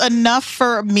 barrel. It was enough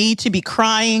for me to be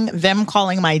crying, them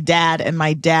calling my dad, and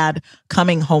my dad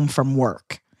coming home from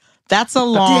work. That's a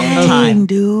long time.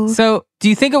 Dude. So, do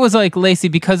you think it was like Lacey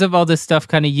because of all this stuff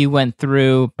kind of you went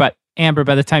through? But Amber,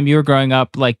 by the time you were growing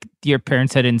up, like your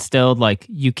parents had instilled, like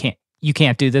you can't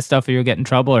do this stuff or you'll get in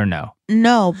trouble, or no?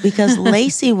 No, because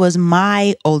Lacey was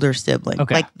my older sibling.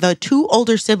 Okay. Like the two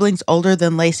older siblings older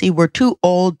than Lacey were too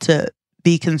old to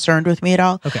be concerned with me at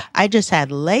all. Okay. I just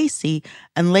had Lacey,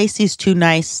 and Lacey's too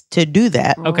nice to do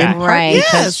that. Okay. In part Right.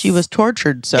 because Yes. she was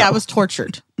tortured. So Yeah, I was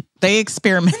tortured. They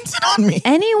experimented on me.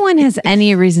 Anyone has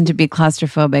any reason to be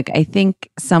claustrophobic, I think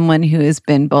someone who has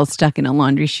been both stuck in a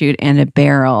laundry chute and a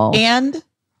barrel. And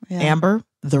Amber,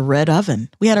 the red oven.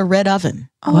 We had a red oven.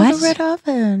 Oh, What? the red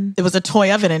oven. It was a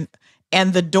toy oven,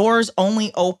 and the doors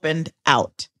only opened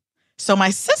out. So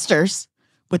my sisters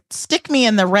would stick me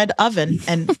in the red oven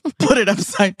and put it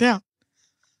upside down.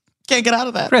 Can't get out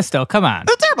of that. Crystal, come on.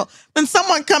 That's terrible. Then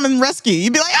someone come and rescue you.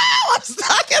 You'd be like, ah! on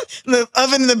stocking. The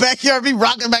oven in the backyard be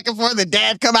rocking back and forth. The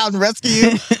dad come out and rescue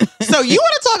you. So you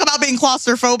want to talk about being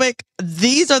claustrophobic?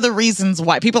 These are the reasons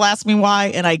why. People ask me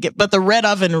why, but the red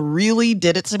oven really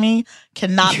did it to me.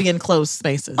 Cannot be in closed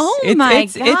spaces. Oh my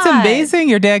God. It's amazing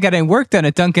your dad getting work done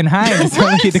at Duncan Hines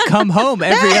telling you to come home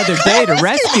every other day to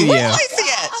rescue you. Where's Lacey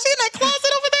at? She in that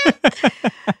closet over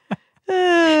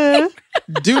there?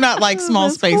 Do not like small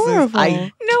spaces. Horrible.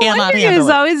 I No cannot wonder he handle was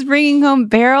it. always bringing home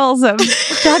barrels of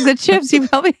chocolate chips. He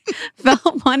probably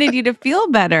wanted you to feel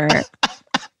better.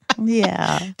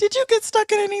 Yeah. Did you get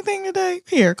stuck in anything today?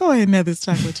 Here, go ahead and have this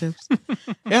chocolate chips.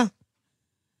 Yeah.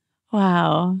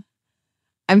 Wow.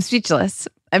 I'm speechless.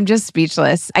 I'm just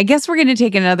speechless. I guess we're going to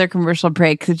take another commercial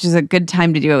break, which is a good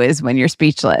time to do is when you're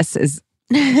speechless, is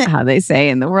how they say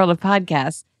in the world of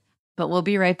podcasts. But we'll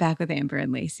be right back with Amber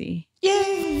and Lacey.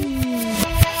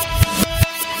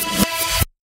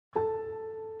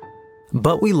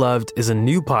 But We Loved is a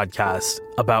new podcast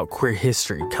about queer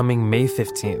history coming May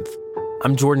 15th.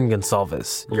 I'm Jordan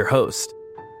Gonsalves, your host.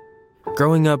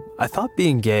 Growing up, I thought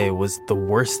being gay was the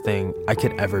worst thing I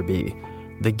could ever be.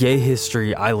 The gay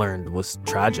history I learned was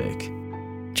tragic.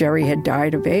 Jerry had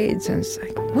died of AIDS, and it's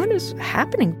like, what is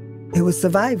happening? It was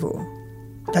survival.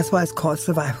 That's why it's called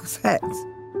survival sex.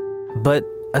 But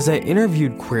as I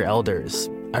interviewed queer elders,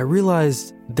 I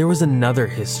realized there was another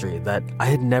history that I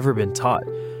had never been taught.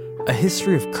 A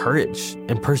history of courage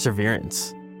and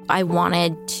perseverance. I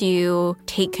wanted to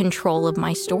take control of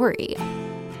my story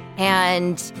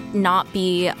and not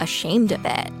be ashamed of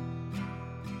it.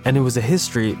 And it was a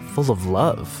history full of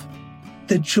love.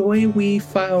 The joy we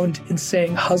found in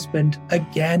saying husband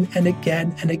again and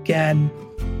again and again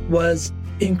was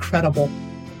incredible.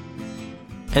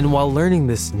 And while learning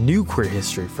this new queer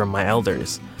history from my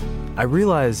elders, I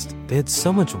realized they had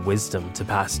so much wisdom to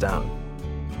pass down.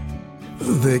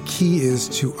 The key is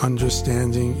to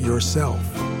understanding yourself,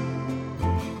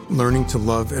 learning to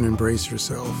love and embrace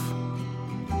yourself.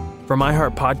 From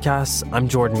iHeart Podcasts, I'm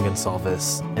Jordan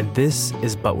Gonsalves, and this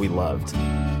is But We Loved.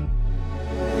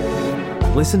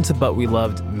 Listen to But We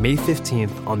Loved May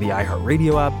 15th on the iHeart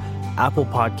Radio app, Apple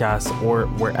Podcasts, or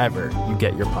wherever you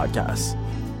get your podcasts.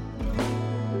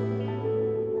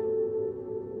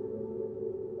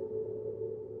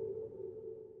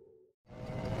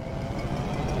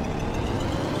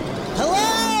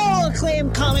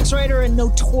 Acclaimed comics writer and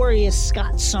notorious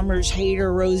Scott Summers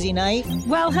hater Rosie Knight.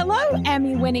 Well, hello,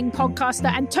 Emmy-winning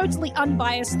podcaster and totally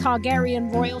unbiased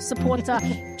Targaryen royal supporter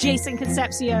Jason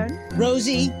Concepcion.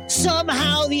 Rosie,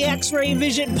 somehow the X-Ray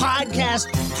Vision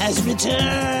podcast has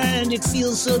returned. It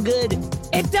feels so good.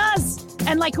 It does.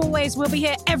 And like always, we'll be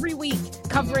here every week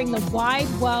covering the wide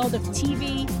world of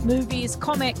TV, movies,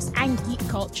 comics, and geek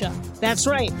culture. That's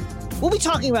right. We'll be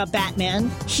talking about Batman,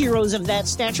 heroes of that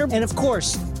stature, and of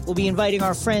course, we'll be inviting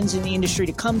our friends in the industry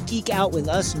to come geek out with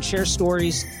us and share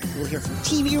stories. We'll hear from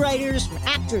TV writers, from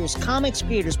actors, comics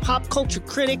creators, pop culture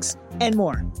critics, and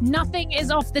more. Nothing is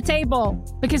off the table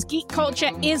because geek culture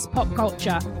is pop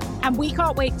culture, and we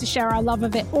can't wait to share our love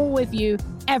of it all with you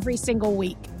every single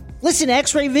week. Listen to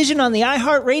X-Ray Vision on the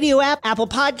iHeart Radio app, Apple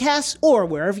Podcasts, or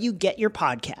wherever you get your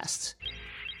podcasts.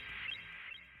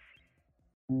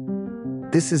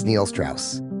 This is Neil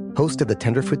Strauss, host of the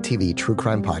Tenderfoot TV True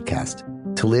Crime Podcast,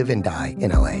 To Live and Die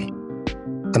in LA.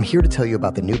 I'm here to tell you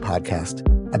about the new podcast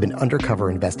I've been undercover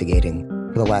investigating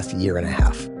for the last year and a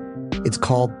half. It's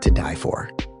called To Die For.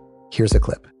 Here's a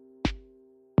clip.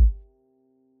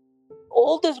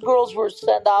 All these girls were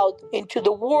sent out into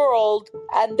the world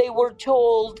and they were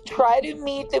told, try to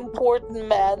meet important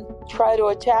men, try to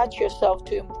attach yourself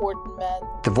to important men.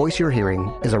 The voice you're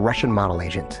hearing is a Russian model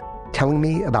agent telling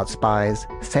me about spies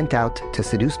sent out to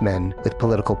seduce men with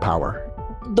political power.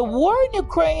 The war in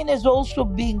Ukraine is also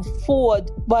being fought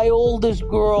by all these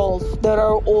girls that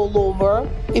are all over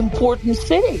important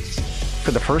cities.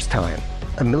 For the first time,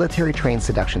 a military-trained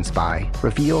seduction spy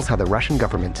reveals how the Russian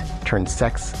government turned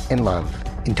sex and love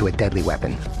into a deadly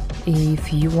weapon.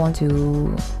 If you want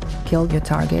to kill your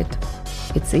target,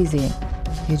 it's easy.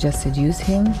 You just seduce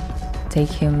him, take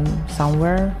him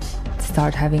somewhere,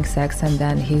 start having sex, and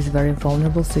then he's very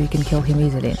vulnerable, so you can kill him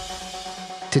easily.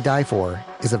 To Die For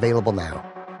is available now.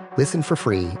 Listen for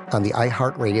free on the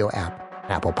iHeartRadio app,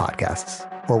 Apple Podcasts,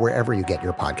 or wherever you get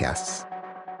your podcasts.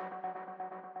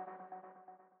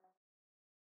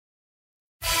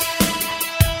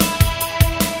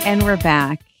 And we're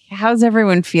back. How's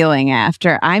everyone feeling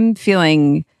after? I'm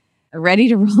feeling ready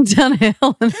to roll down a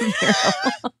hill in a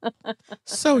barrel.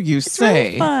 So you say.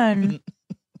 Really fun.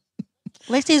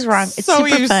 Lacey's wrong. It's So super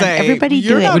you fun. say, Everybody do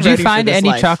you're it. not Would you ready for find this any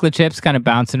life. chocolate chips kind of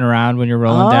bouncing around when you're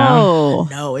rolling down? Oh,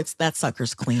 No, it's that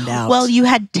sucker's cleaned out. Well, you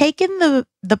had taken the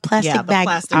plastic yeah, the bag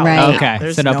plastic out. Right. Okay,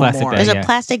 There's so no plastic more. bag. There's yeah. a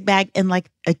plastic bag and like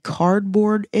a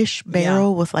cardboard-ish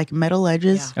barrel with like metal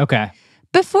edges. Okay.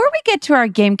 before we get to our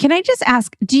game, can I just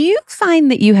ask, do you find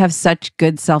that you have such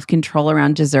good self-control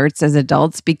around desserts as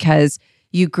adults because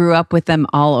you grew up with them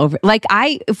all over? Like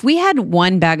if we had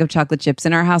one bag of chocolate chips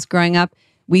in our house growing up,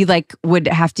 we like would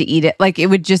have to eat it. Like it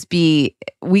would just be,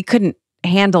 we couldn't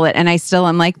handle it. And I still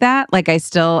am like that. Like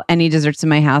any desserts in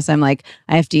my house, I'm like,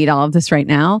 I have to eat all of this right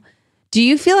now. Do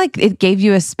you feel like it gave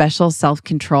you a special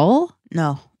self-control?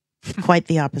 No, quite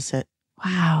the opposite.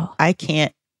 Wow. I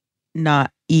can't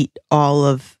not eat all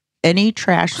of any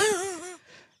trash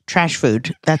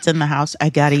food that's in the house. I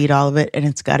got to eat all of it, and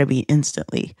it's got to be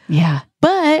instantly. Yeah.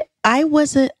 But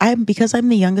because I'm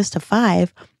the youngest of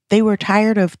 5, they were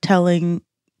tired of telling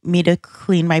me to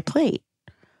clean my plate.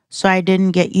 So I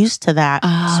didn't get used to that.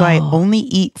 Oh. So I only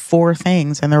eat 4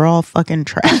 things, and they're all fucking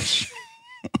trash.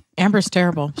 Amber's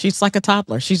terrible. She's like a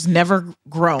toddler. She's never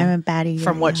grown I'm a baddie.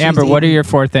 from what she's Amber, what are eaten. your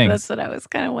 4 things? That's what I was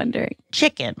kind of wondering.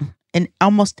 Chicken in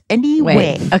almost any Wait.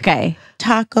 way. Okay.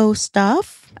 Taco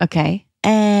stuff. Okay.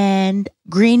 And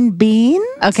green beans.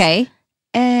 Okay.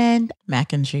 And,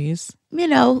 mac and cheese.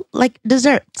 like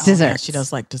desserts. Oh, yeah, she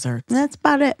does like desserts. That's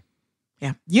about it.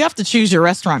 Yeah. You have to choose your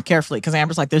restaurant carefully because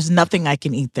Amber's like, there's nothing I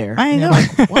can eat there. I And know. you're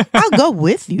like, what? I'll go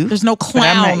with you. There's no But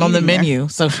I'm not clown on the eating there. menu,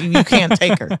 so you can't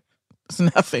take her.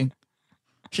 There's nothing.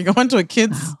 She go into a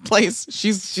kid's place,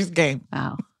 she's game.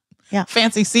 Wow. Yeah.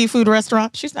 Fancy seafood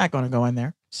restaurant, she's not going to go in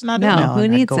there. She's not doing No, it. who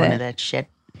I'm not needs going it? to that shit.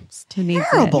 Who needs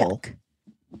Terrible. it?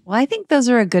 Well, I think those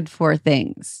are a good 4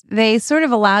 things. They sort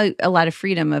of allow a lot of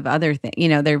freedom of other things.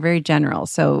 They're very general,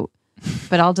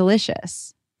 but all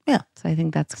delicious. Yeah. So I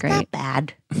think that's great. Not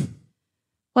bad.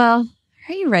 Well,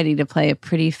 are you ready to play a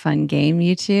pretty fun game,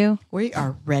 you two? We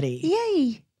are ready.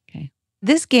 Yay. Okay.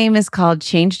 This game is called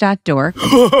Change.dork,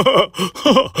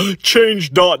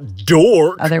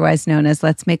 Change.dork. otherwise known as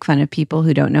Let's Make Fun of People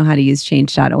Who Don't Know How to Use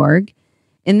Change.org.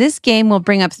 In this game, we'll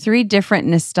bring up 3 different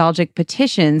nostalgic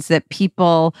petitions that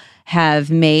people have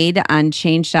made on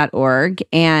Change.org,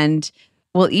 and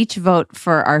we'll each vote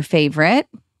for our favorite.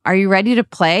 Are you ready to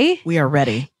play? We are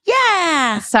ready.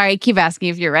 Yeah. Sorry, I keep asking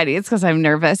if you're ready. It's because I'm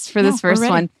nervous for this first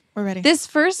one. We're ready. This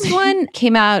first one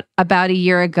came out about a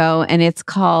year ago, and it's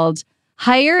called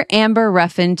Hire Amber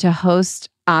Ruffin to Host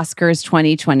Oscars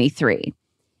 2023.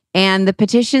 And the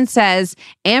petition says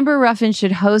Amber Ruffin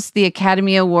should host the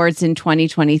Academy Awards in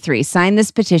 2023. Sign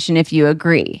this petition if you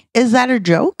agree. Is that a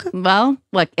joke? Well,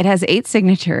 look, it has 8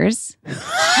 signatures. Am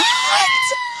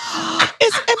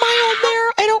I on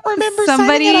there? I don't remember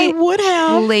Somebody- signing it. I would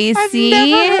have. Lacey, I've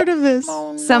never heard of this.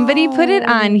 somebody put it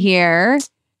on here.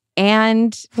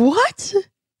 And What?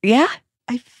 yeah.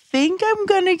 I think I'm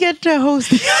going to get to host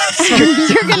the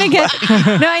You're going to get.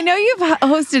 No, I know you've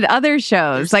hosted other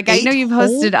shows. Like, I know you've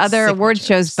hosted other award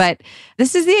shows, but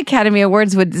this is the Academy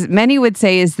Awards, many would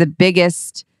say is the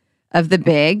biggest of the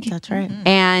big. That's right.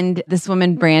 And this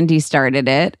woman, Brandy, started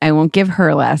it. I won't give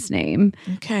her last name,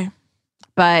 Okay.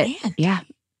 but yeah.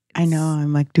 I know.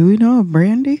 I'm like, do we know a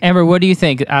Brandy? Amber, what do you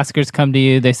think? Oscars come to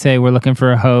you. They say we're looking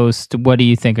for a host. What do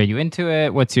you think? Are you into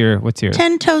it? What's your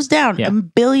 10 toes down, Yeah.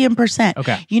 1,000,000,000%.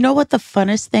 Okay. You know what the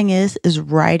funnest thing is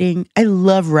writing. I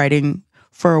love writing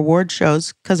for award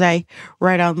shows because I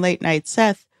write on Late Night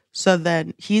Seth. So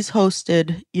then he's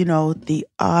hosted, the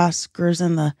Oscars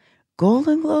and the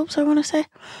Golden Globes, I want to say.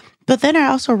 But then I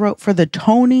also wrote for the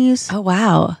Tonys. Oh,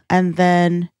 wow. And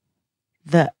then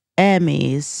the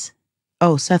Emmys.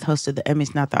 Oh, Seth hosted the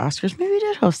Emmys, not the Oscars. Maybe he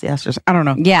did host the Oscars. I don't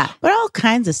know. Yeah. But all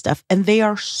kinds of stuff. And they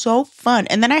are so fun.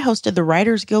 And then I hosted the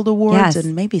Writers Guild Awards Yes.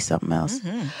 and maybe something else.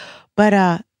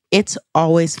 But it's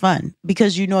always fun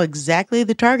because you know exactly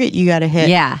the target you got to hit.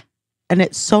 Yeah. And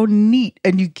it's so neat.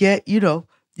 And you get, you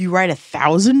write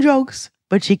 1,000 jokes,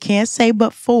 but you can't say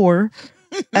but 4.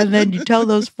 And then you tell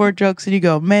those 4 jokes and you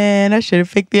go, man, I should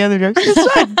have picked the other jokes.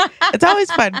 It's fun. It's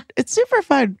always fun. It's super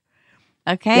fun.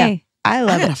 Okay. Yeah, I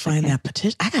love I gotta it. find that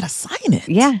petition. I gotta sign it.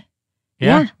 Yeah.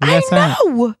 Yeah. I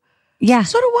know. Yeah.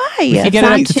 So do I. We can get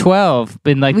it up to 12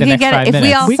 in like the We can next get 5 it. If minutes.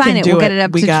 we all We sign can it, do we'll it. get it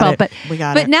up We to got 12. it. But We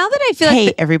got but it. now that I feel Hey,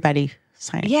 like everybody,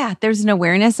 sign it. yeah, there's an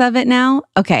awareness of it now.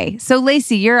 Okay. So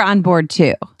Lacey, you're on board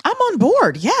too. I'm on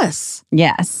board. Yes.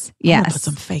 Yes. I'm gonna put Yes.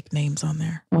 some fake names on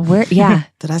there. Well, yeah.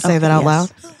 Did I say that out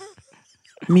loud?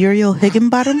 Muriel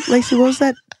Higginbottom. Lacey, what was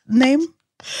that name?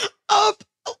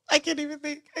 I can't even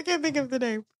think. I can't think of the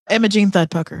name. Emma Jean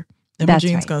Thudpucker.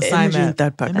 Imogene's going to sign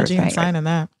that. Imogene's signing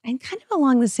that. And kind of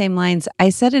along the same lines, I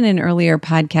said in an earlier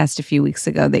podcast a few weeks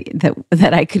ago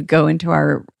that I could go into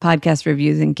our podcast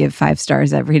reviews and give 5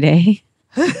 stars every day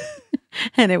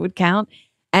and it would count.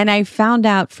 And I found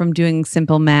out from doing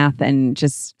simple math and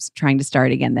just trying to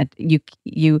start again that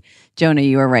you, Jonah,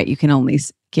 you were right. You can only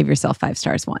give yourself 5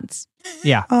 stars once.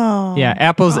 Yeah. Oh. Yeah.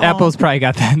 Apple's probably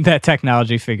got that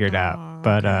technology figured out.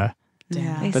 But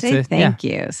they say thank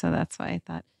you. So that's why I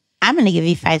thought. I'm going to give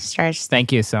you 5 stars.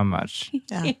 Thank you so much.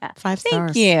 Yeah. 5 stars.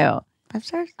 Thank you. 5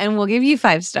 stars. And we'll give you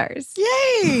 5 stars.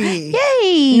 Yay.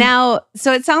 Yay. Now,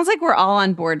 so it sounds like we're all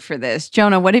on board for this.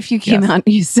 Jonah, what if you came out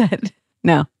and you said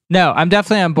no? No, I'm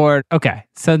definitely on board. Okay.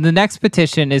 So the next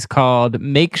petition is called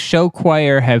Make Show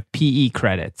Choir Have PE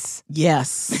Credits.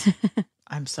 Yes.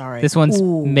 I'm sorry. This one's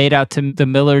made out to the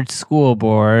Millard School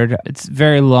Board. It's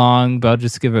very long, but I'll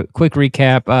just give a quick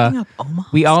recap.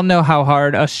 We all know how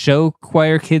hard us show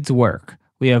choir kids work.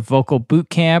 We have vocal boot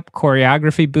camp,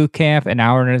 choreography boot camp, and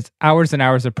hours and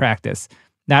hours of practice.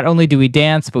 Not only do we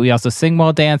dance, but we also sing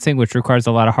while dancing, which requires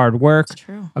a lot of hard work. That's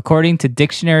true. According to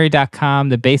dictionary.com,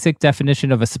 the basic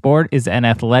definition of a sport is an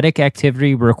athletic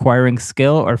activity requiring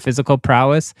skill or physical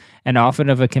prowess and often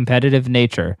of a competitive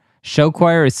nature. Show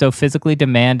choir is so physically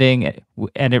demanding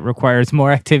and it requires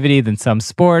more activity than some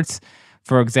sports.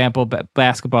 For example,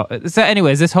 basketball. So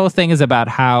anyways, this whole thing is about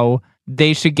how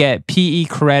they should get PE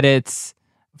credits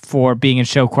for being in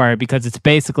show choir because it's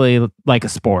basically like a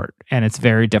sport and it's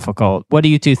very difficult. What do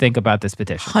you two think about this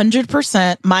petition?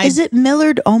 100%. Is it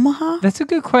Millard, Omaha? That's a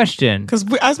good question. Because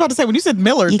I was about to say, when you said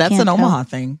Millard, that's an Omaha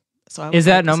thing. So is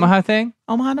that an Omaha thing?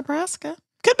 Omaha, Nebraska?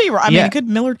 Could be right. I mean,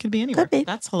 Millard could be anywhere. Could be.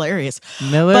 That's hilarious.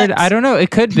 Millard, I don't know.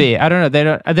 It could be. I don't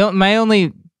know. I don't. My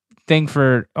only thing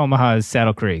for Omaha is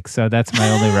Saddle Creek, so that's my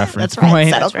only reference that's right. point.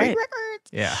 Saddle Creek Records.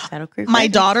 Yeah. Saddle Creek. My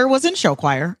daughter was in show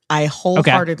choir. I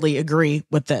wholeheartedly agree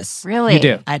with this. Really? You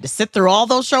do. I had to sit through all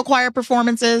those show choir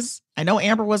performances. I know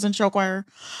Amber was in show choir,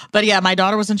 but yeah, my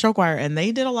daughter was in show choir, and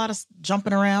they did a lot of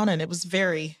jumping around, and it was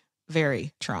very,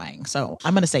 very trying. So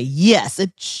I'm going to say yes,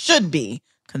 it should be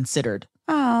considered.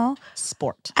 Oh,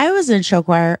 sport. I was in show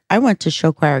choir. I went to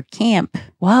show choir camp.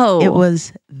 Whoa. It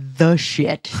was the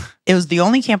shit. It was the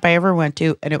only camp I ever went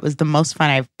to, and it was the most fun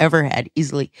I've ever had,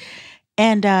 easily.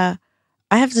 And I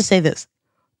have to say this.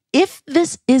 If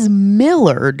this is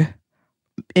Millard,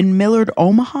 in Millard,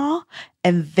 Omaha,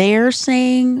 and they're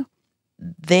saying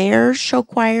their show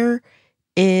choir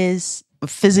is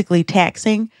physically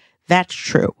taxing, that's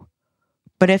true.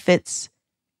 But if it's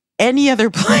any other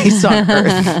place on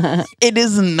earth, it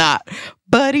is not.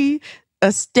 Buddy,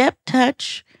 a step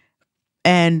touch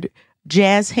and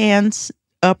jazz hands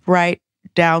up, right,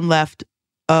 down, left,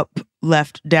 up,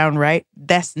 left, down, right.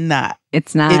 That's not.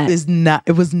 It's not. It is not.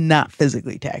 It was not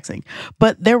physically taxing.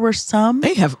 But there were some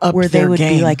they have upped where they their would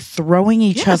game. be like throwing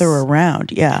each other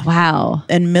around. Yeah. Wow.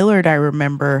 And Millard, I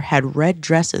remember, had red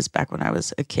dresses back when I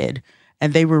was a kid.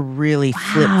 And they were really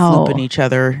flip-flooping each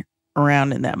other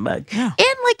around in that mug. Yeah.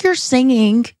 And like you're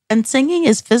singing, and singing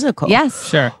is physical. Yes.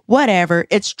 Sure. Whatever.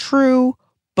 It's true,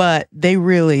 but they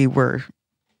really were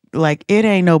like, it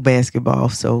ain't no basketball,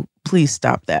 so please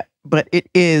stop that. But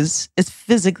it's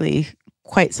physically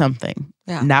quite something.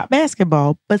 Yeah. Not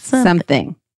basketball, but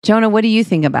something. Jonah, what do you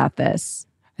think about this?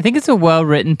 I think it's a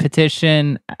well-written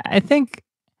petition. I think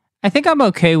I'm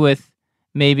okay with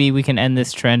maybe we can end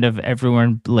this trend of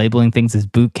everyone labeling things as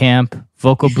boot camp,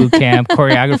 vocal boot camp,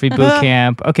 choreography boot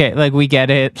camp. Okay, like we get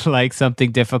it, like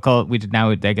something difficult.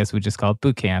 I guess we just call it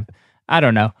boot camp. I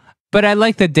don't know. But I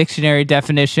like the dictionary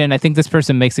definition. I think this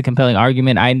person makes a compelling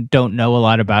argument. I don't know a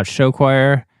lot about show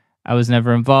choir. I was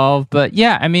never involved. But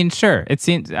yeah, I mean, sure. Why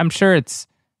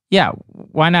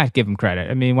not give them credit?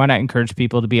 I mean, why not encourage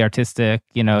people to be artistic,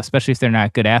 especially if they're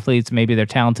not good athletes. Maybe they're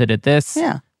talented at this.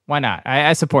 Yeah. Why not?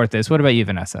 I support this. What about you,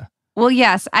 Vanessa? Well,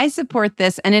 yes, I support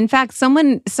this. And in fact,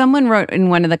 someone wrote in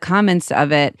one of the comments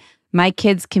of it, my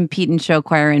kids compete in show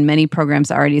choir and many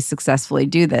programs already successfully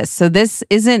do this. So this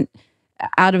isn't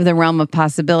out of the realm of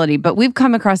possibility, but we've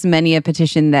come across many a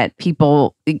petition that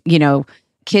people,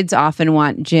 kids often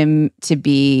want gym to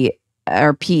be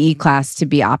or PE class to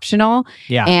be optional.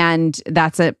 Yeah. And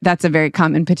that's a very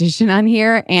common petition on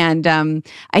here. And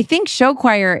I think show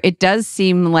choir, it does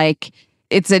seem like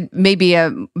it's maybe a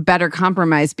better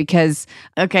compromise because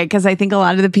I think a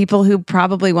lot of the people who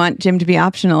probably want gym to be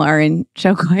optional are in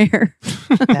show choir.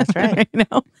 That's right.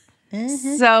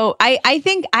 So I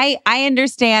think I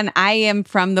understand. I am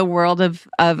from the world of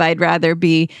I'd rather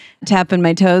be tapping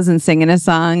my toes and singing a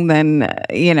song than,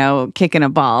 kicking a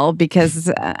ball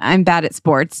because I'm bad at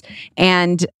sports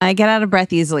and I get out of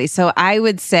breath easily. So I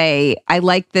would say I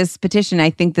like this petition. I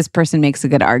think this person makes a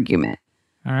good argument.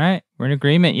 All right. We're in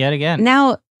agreement yet again.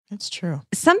 Now, that's true.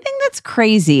 Something that's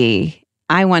crazy,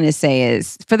 I want to say,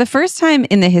 is for the first time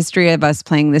in the history of us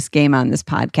playing this game on this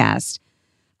podcast,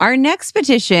 our next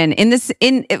petition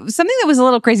something that was a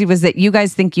little crazy was that you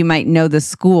guys think you might know the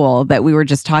school that we were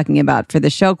just talking about for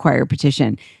the show choir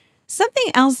petition.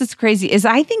 Something else that's crazy is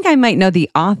I think I might know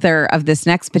the author of this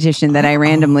next petition that I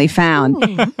randomly found.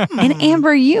 And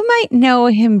Amber, you might know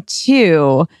him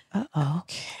too.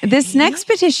 Okay. This next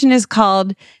petition is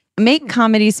called Make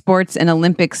Comedy Sports an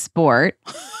Olympic Sport.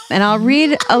 And I'll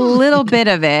read a little bit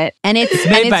of it. And it's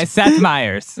made by Seth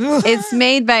Meyers. It's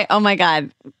made by, oh my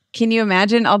God. Can you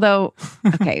imagine? Although,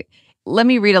 okay, let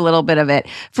me read a little bit of it.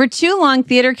 For too long,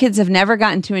 theater kids have never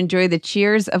gotten to enjoy the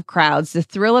cheers of crowds, the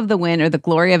thrill of the win, or the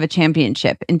glory of a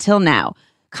championship until now.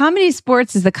 Comedy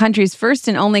Sports is the country's first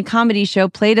and only comedy show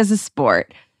played as a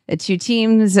sport. The two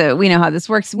teams, we know how this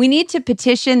works. We need to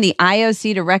petition the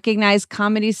IOC to recognize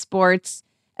comedy sports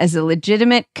as a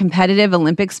legitimate competitive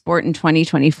Olympic sport in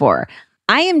 2024.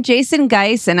 I am Jason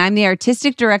Geis, and I'm the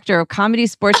artistic director of Comedy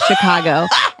Sports Chicago.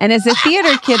 And as a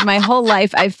theater kid my whole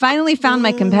life, I've finally found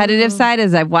my competitive side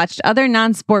as I've watched other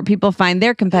non-sport people find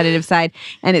their competitive side.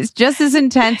 And it's just as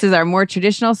intense as our more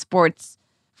traditional sports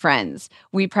friends.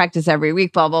 We practice every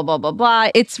week, blah, blah, blah, blah, blah.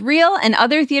 It's real, and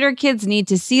other theater kids need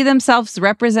to see themselves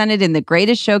represented in the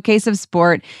greatest showcase of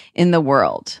sport in the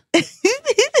world.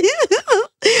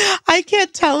 I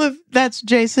can't tell if that's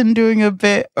Jason doing a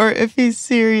bit or if he's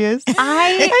serious.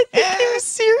 I think he was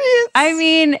serious. I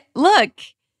mean, look,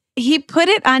 he put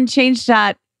it on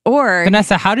change.org.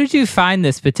 Vanessa, how did you find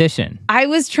this petition? I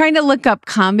was trying to look up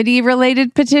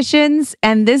comedy-related petitions,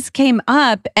 and this came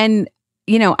up. And,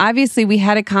 obviously we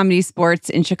had a Comedy Sports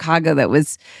in Chicago that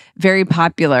was very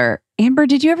popular. Amber,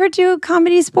 did you ever do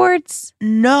Comedy Sports?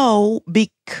 No,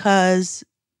 because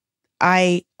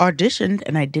I auditioned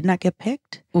and I did not get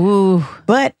picked. Ooh.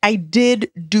 But I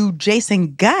did do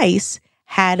Jason Geis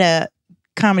had a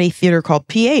comedy theater called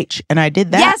PH, and I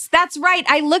did that. Yes, that's right.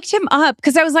 I looked him up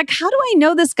because I was like, how do I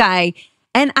know this guy?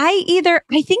 And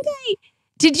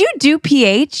did you do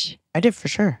PH? I did for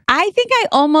sure. I think I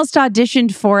almost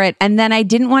auditioned for it, and then I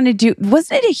didn't want to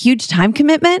wasn't it a huge time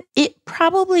commitment? It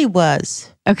probably was.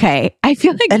 Okay. I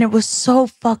feel like. And it was so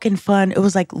fucking fun. It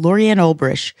was like Lorianne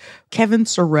Olbrich, Kevin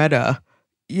Soretta,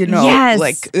 yes.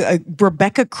 like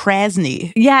Rebecca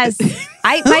Krasny. Yes.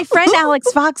 My friend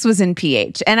Alex Fox was in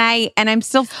PH, and I'm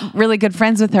still really good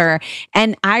friends with her.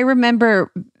 And I remember,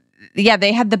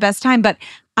 they had the best time, but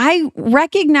I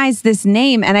recognized this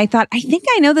name and I thought, I think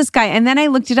I know this guy. And then I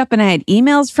looked it up and I had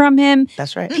emails from him.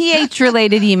 That's right. PH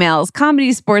related emails,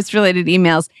 Comedy Sports related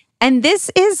emails. And this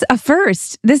is a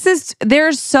first.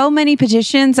 There's so many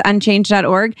petitions on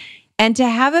change.org. And to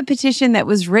have a petition that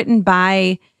was written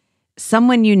by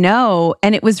someone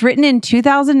and it was written in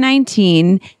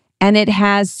 2019 and it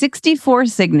has 64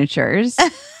 signatures.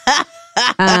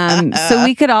 So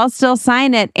we could all still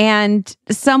sign it. And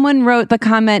someone wrote the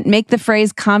comment, make the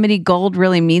phrase comedy gold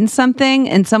really mean something.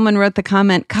 And someone wrote the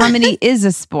comment, comedy is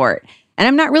a sport. And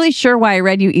I'm not really sure why I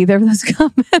read you either of those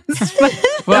comments.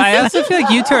 Well, I also feel like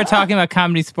you two are talking about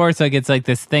Comedy Sports like it's like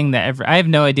this thing that I have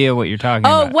no idea what you're talking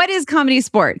about. Oh, what is Comedy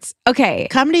Sports? Okay.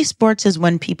 Comedy Sports is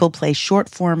when people play short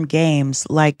form games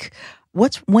like,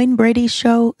 what's Wayne Brady's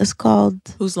show is called?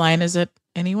 Whose Line Is It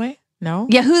Anyway? No?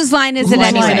 Yeah, Whose Line Is It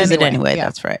Anyway? Whose Line Is It Anyway? Yeah.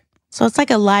 That's right. So it's like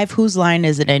a live Whose Line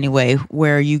Is It Anyway,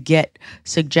 where you get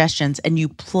suggestions and you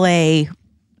play,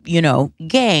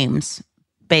 games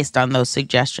based on those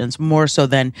suggestions, more so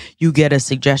than you get a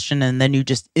suggestion and then you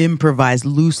just improvise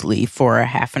loosely for a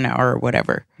half an hour or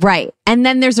whatever. Right. And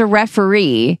then there's a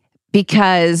referee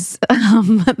because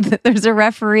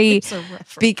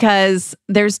because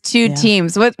there's two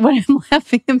teams. What I'm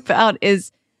laughing about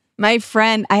is I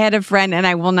had a friend, and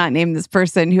I will not name this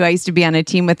person, who I used to be on a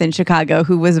team with in Chicago,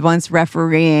 who was once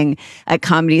refereeing at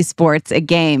Comedy Sports a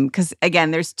game. Because again,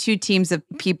 there's two teams of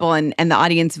people and the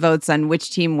audience votes on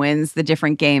which team wins the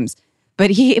different games.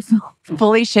 But he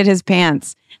fully shit his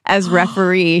pants as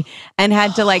referee and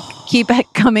had to keep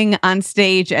coming on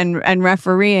stage and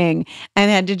refereeing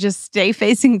and had to just stay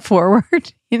facing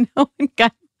forward, and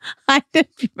got hided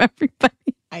from everybody.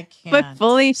 I can't. But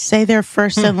fully say their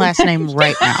first and last name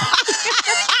right now.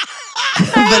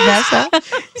 Vanessa,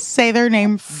 say their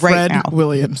name right now. Fred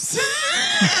Williams.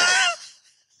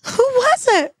 Who was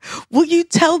it? Will you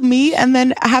tell me and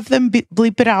then have them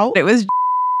bleep it out? It was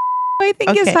I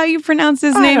think is how you pronounce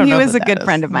his name. He was a good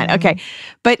friend of mine. Okay.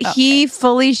 But he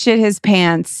fully shit his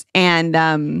pants and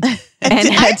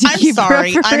had to keep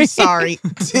I'm sorry.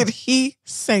 Did he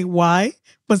say why?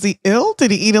 Was he ill?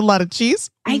 Did he eat a lot of cheese?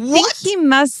 I think he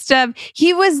must have.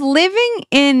 He was living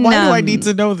in. Why do I need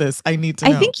to know this? I need to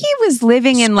know. I think he was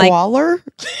living in Squalor?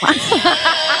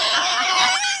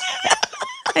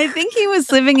 I think he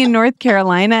was living in North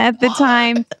Carolina at the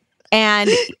time. And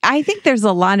I think there's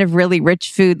a lot of really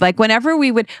rich food. Like whenever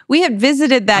we had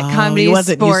visited that Comedy he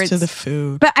wasn't Sports. used to the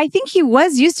food. But I think he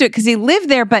was used to it because he lived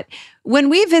there. But when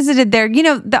we visited there, you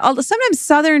know, sometimes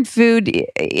Southern food,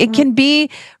 it can be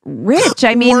rich.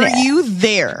 I mean, were you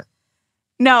there?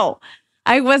 No,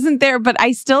 I wasn't there, but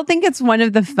I still think it's one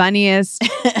of the funniest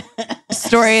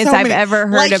stories I've ever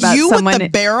heard like about you someone. With the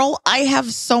barrel, I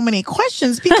have so many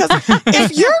questions because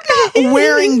if you're not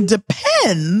wearing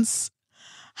Depends,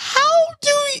 how do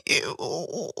you?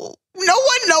 No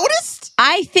one noticed?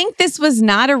 I think this was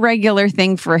not a regular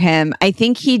thing for him. I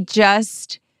think he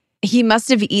must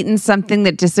have eaten something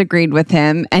that disagreed with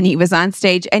him and he was on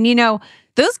stage. And you know,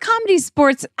 those Comedy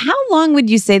Sports, how long would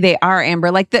you say they are,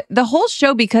 Amber? Like the whole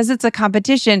show, because it's a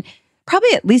competition,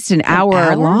 probably at least an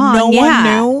hour long. No one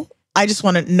knew. I just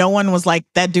wanted, no one was like,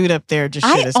 that dude up there just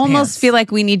shit his I almost pants. feel like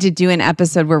we need to do an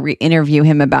episode where we interview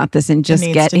him about this and just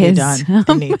get his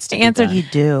answer. You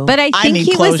do. But I think need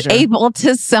he was closure. able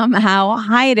to somehow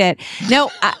hide it.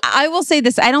 No, I will say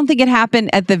this. I don't think it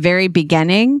happened at the very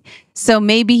beginning. So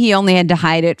maybe he only had to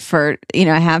hide it for,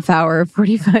 a half hour or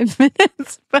 45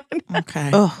 minutes. But,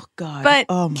 okay. Oh, God.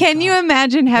 But can you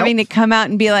imagine having to come out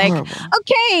and be like,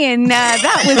 okay, and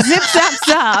that was zip,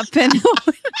 zap, zap.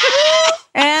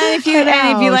 And if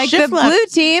you like the blue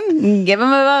team, give them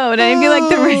a vote. And if you like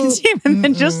the red team, and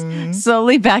then just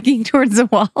slowly backing towards the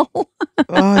wall.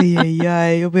 Oh,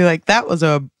 yeah. You'll be like, that was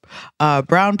a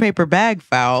brown paper bag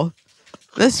foul.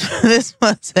 This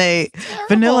was a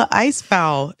vanilla ice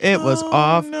foul. It was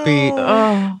offbeat.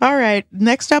 No. All right.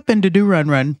 Next up into Do Run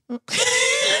Run.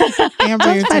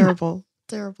 Amber, you're terrible.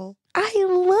 Terrible. I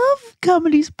love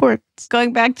Comedy Sports.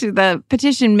 Going back to the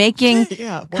petition, making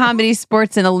Comedy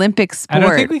Sports an Olympic sport. I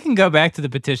don't think we can go back to the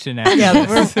petition now. Yeah,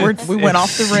 we went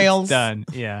off the rails. Done.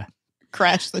 Yeah.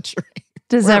 Crash the train.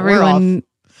 Does everyone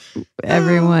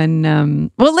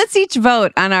well, let's each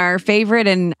vote on our favorite,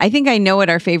 and I think I know what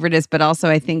our favorite is, but also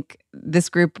I think this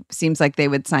group seems like they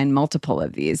would sign multiple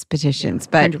of these petitions.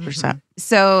 But 100%.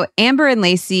 So Amber and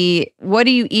Lacey, what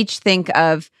do you each think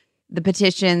of the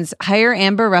petitions? Hire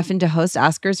Amber Ruffin to host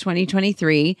Oscars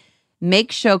 2023,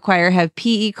 make show choir have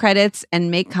PE credits, and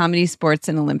make Comedy Sports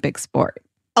an Olympic sport.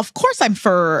 Of course I'm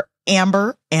for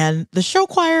Amber and the show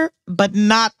choir, but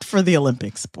not for the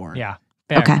Olympic sport. Yeah.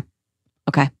 Fair.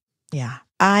 Okay. Yeah.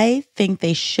 I think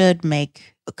they should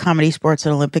make Comedy Sports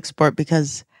an Olympic sport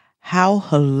because how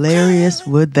hilarious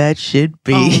would that shit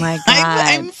be? Oh my God.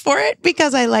 I'm for it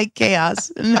because I like chaos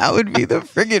and that would be the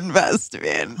friggin' best,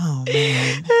 man. Oh,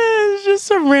 man. It's just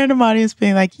some random audience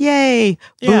being like, yay,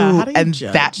 Yeah, boo, how do you and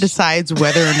judge? that decides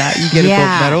whether or not you get a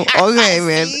gold medal. Okay,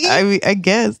 man. I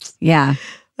guess. Yeah.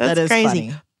 That's That is crazy.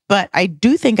 funny. But I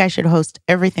do think I should host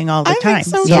everything all the I time. think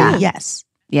so, Yeah. too. Yes.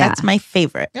 Yeah. That's my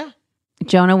favorite. Yeah.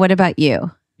 Jonah, what about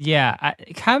you? Yeah,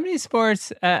 Comedy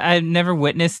Sports, I've never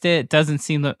witnessed it. Doesn't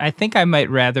seem, I think I might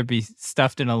rather be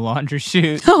stuffed in a laundry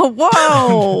chute. Oh,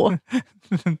 whoa.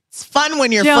 It's fun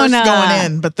when you're Jonah. first going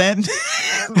in, but then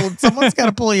someone's got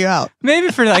to pull you out. Maybe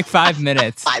for like 5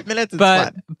 minutes. 5 minutes is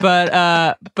But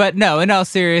fun. but no, in all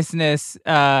seriousness,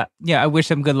 I wish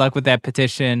them good luck with that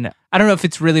petition. I don't know if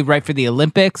it's really right for the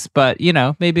Olympics, but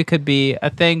maybe it could be a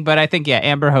thing. But I think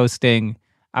Amber hosting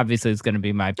obviously is going to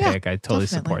be my pick. I totally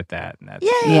support that. And that's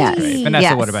great.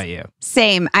 Vanessa, what about you?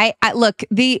 Same. I look,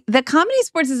 the Comedy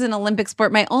Sports is an Olympic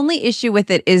sport. My only issue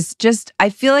with it is just I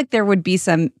feel like there would be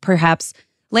some perhaps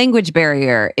language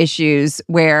barrier issues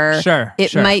where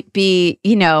it might be,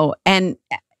 and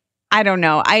I don't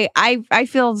know. I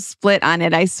feel split on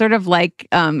it. I sort of like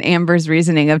Amber's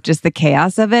reasoning of just the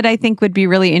chaos of it. I think would be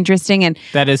really interesting, and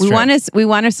that is we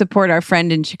want to support our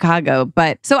friend in Chicago.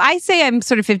 But so I say I'm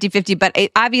sort of 50-50. But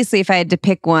obviously, if I had to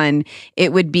pick one,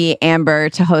 it would be Amber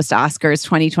to host Oscars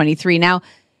 2023. Now,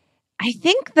 I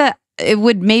think that it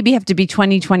would maybe have to be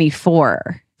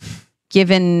 2024,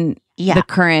 given the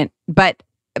current. But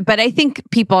I think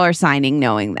people are signing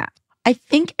knowing that. I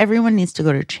think everyone needs to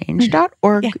go to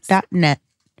change.org.net.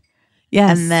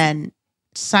 Yes. And then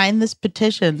sign this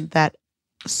petition that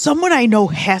someone I know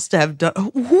has to have done.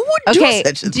 Who would do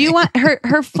such a thing? Do you want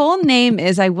her full name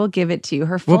is, I will give it to you.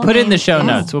 Her full We'll put it in the name show is-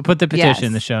 notes. We'll put the petition Yes.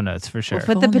 in the show notes for sure. We'll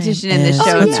put the petition in the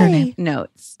show What's her name?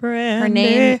 notes. Her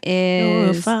name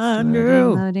is fine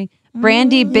girl. loading.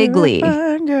 Brandy Bigley.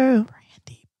 Brandy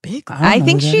Bigley. I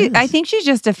think she's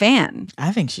just a fan.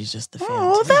 I think she's just a fan.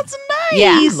 Oh, that's nice.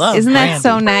 Yeah. Isn't that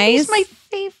so nice? Brandy's my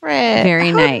favorite. Very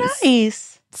How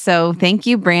nice. So thank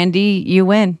you, Brandy. You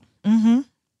win. Mm-hmm.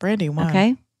 Brandy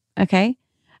won. Okay.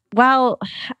 Well,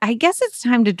 I guess it's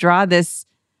time to draw this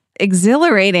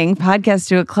exhilarating podcast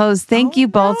to a close. Thank you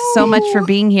both so much for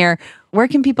being here. Where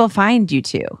can people find you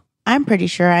two? I'm pretty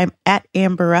sure I'm at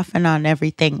Amber Ruffin on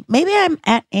everything. Maybe I'm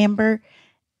at Amber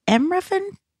M. Ruffin.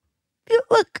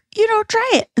 Look,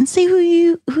 try it and see who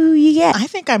you get. I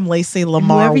think I'm Lacey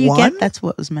Lamar. Whoever you 1. get, that's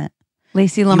what was meant.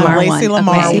 Lacey Lamar. Lacey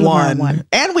Lamar Okay. 1.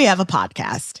 And we have a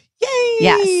podcast.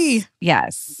 Yay!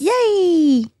 Yes.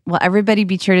 Yay! Well, everybody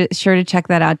be sure to check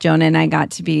that out. Jonah and I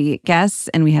got to be guests,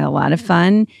 and we had a lot of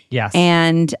fun. Yes.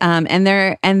 And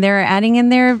they're adding in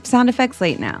their sound effects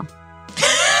late now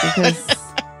because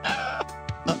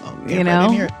I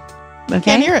didn't hear it. Okay.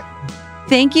 Can't hear it.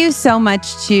 Thank you so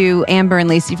much to Amber and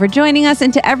Lacey for joining us,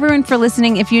 and to everyone for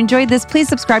listening. If you enjoyed this, please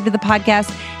subscribe to the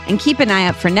podcast and keep an eye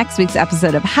out for next week's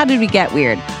episode of How Did We Get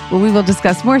Weird, where we will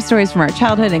discuss more stories from our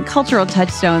childhood and cultural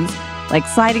touchstones, like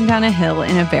sliding down a hill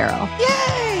in a barrel.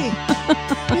 Yay!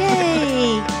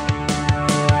 Yay!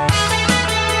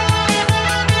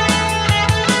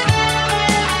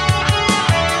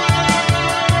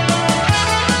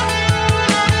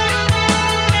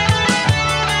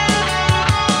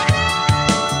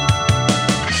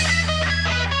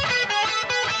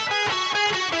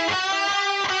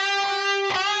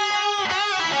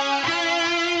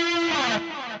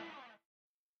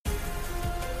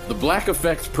 The Black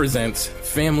Effect presents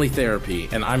Family Therapy,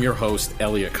 and I'm your host,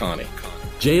 Elliot Connie.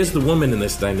 Jay is the woman in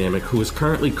this dynamic who is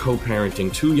currently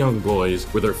co-parenting 2 young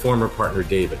boys with her former partner,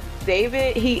 David.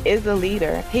 David, he is a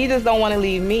leader. He just don't want to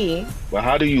leave me. But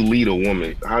how do you lead a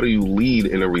woman? How do you lead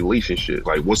in a relationship?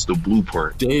 Like, what's the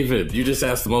blueprint? David, you just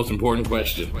asked the most important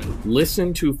question.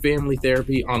 Listen to Family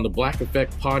Therapy on the Black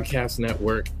Effect Podcast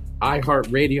Network,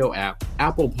 iHeartRadio app,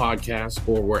 Apple Podcasts,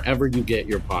 or wherever you get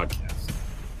your podcasts.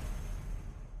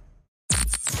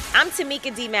 I'm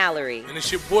Tamika D. Mallory. And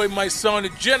it's your boy, my son, the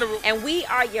General. And we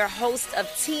are your hosts of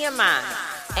TMI.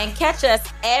 And catch us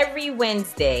every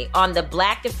Wednesday on the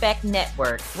Black Effect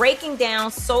Network, breaking down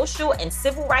social and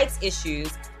civil rights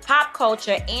issues, pop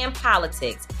culture, and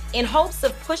politics, in hopes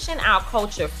of pushing our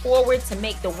culture forward to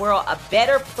make the world a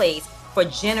better place for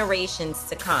generations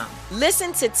to come.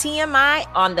 Listen to TMI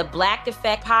on the Black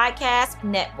Effect Podcast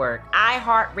Network,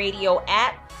 iHeartRadio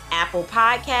app, Apple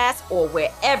Podcasts, or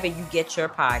wherever you get your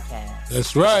podcasts.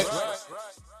 That's right.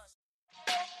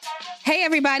 Hey,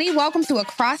 everybody. Welcome to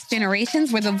Across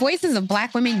Generations, where the voices of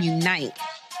Black women unite.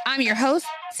 I'm your host,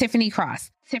 Tiffany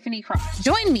Cross.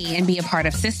 Join me and be a part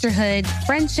of sisterhood,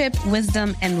 friendship,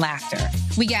 wisdom, and laughter.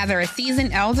 We gather a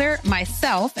seasoned elder,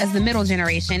 myself as the middle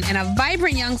generation, and a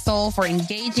vibrant young soul for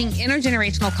engaging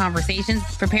intergenerational conversations,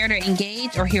 prepare to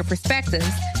engage or hear perspectives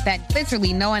that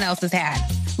literally no one else has had.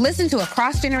 Listen to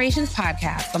Across Generations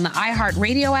podcast on the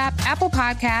iHeartRadio app, Apple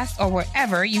Podcasts, or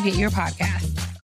wherever you get your podcasts.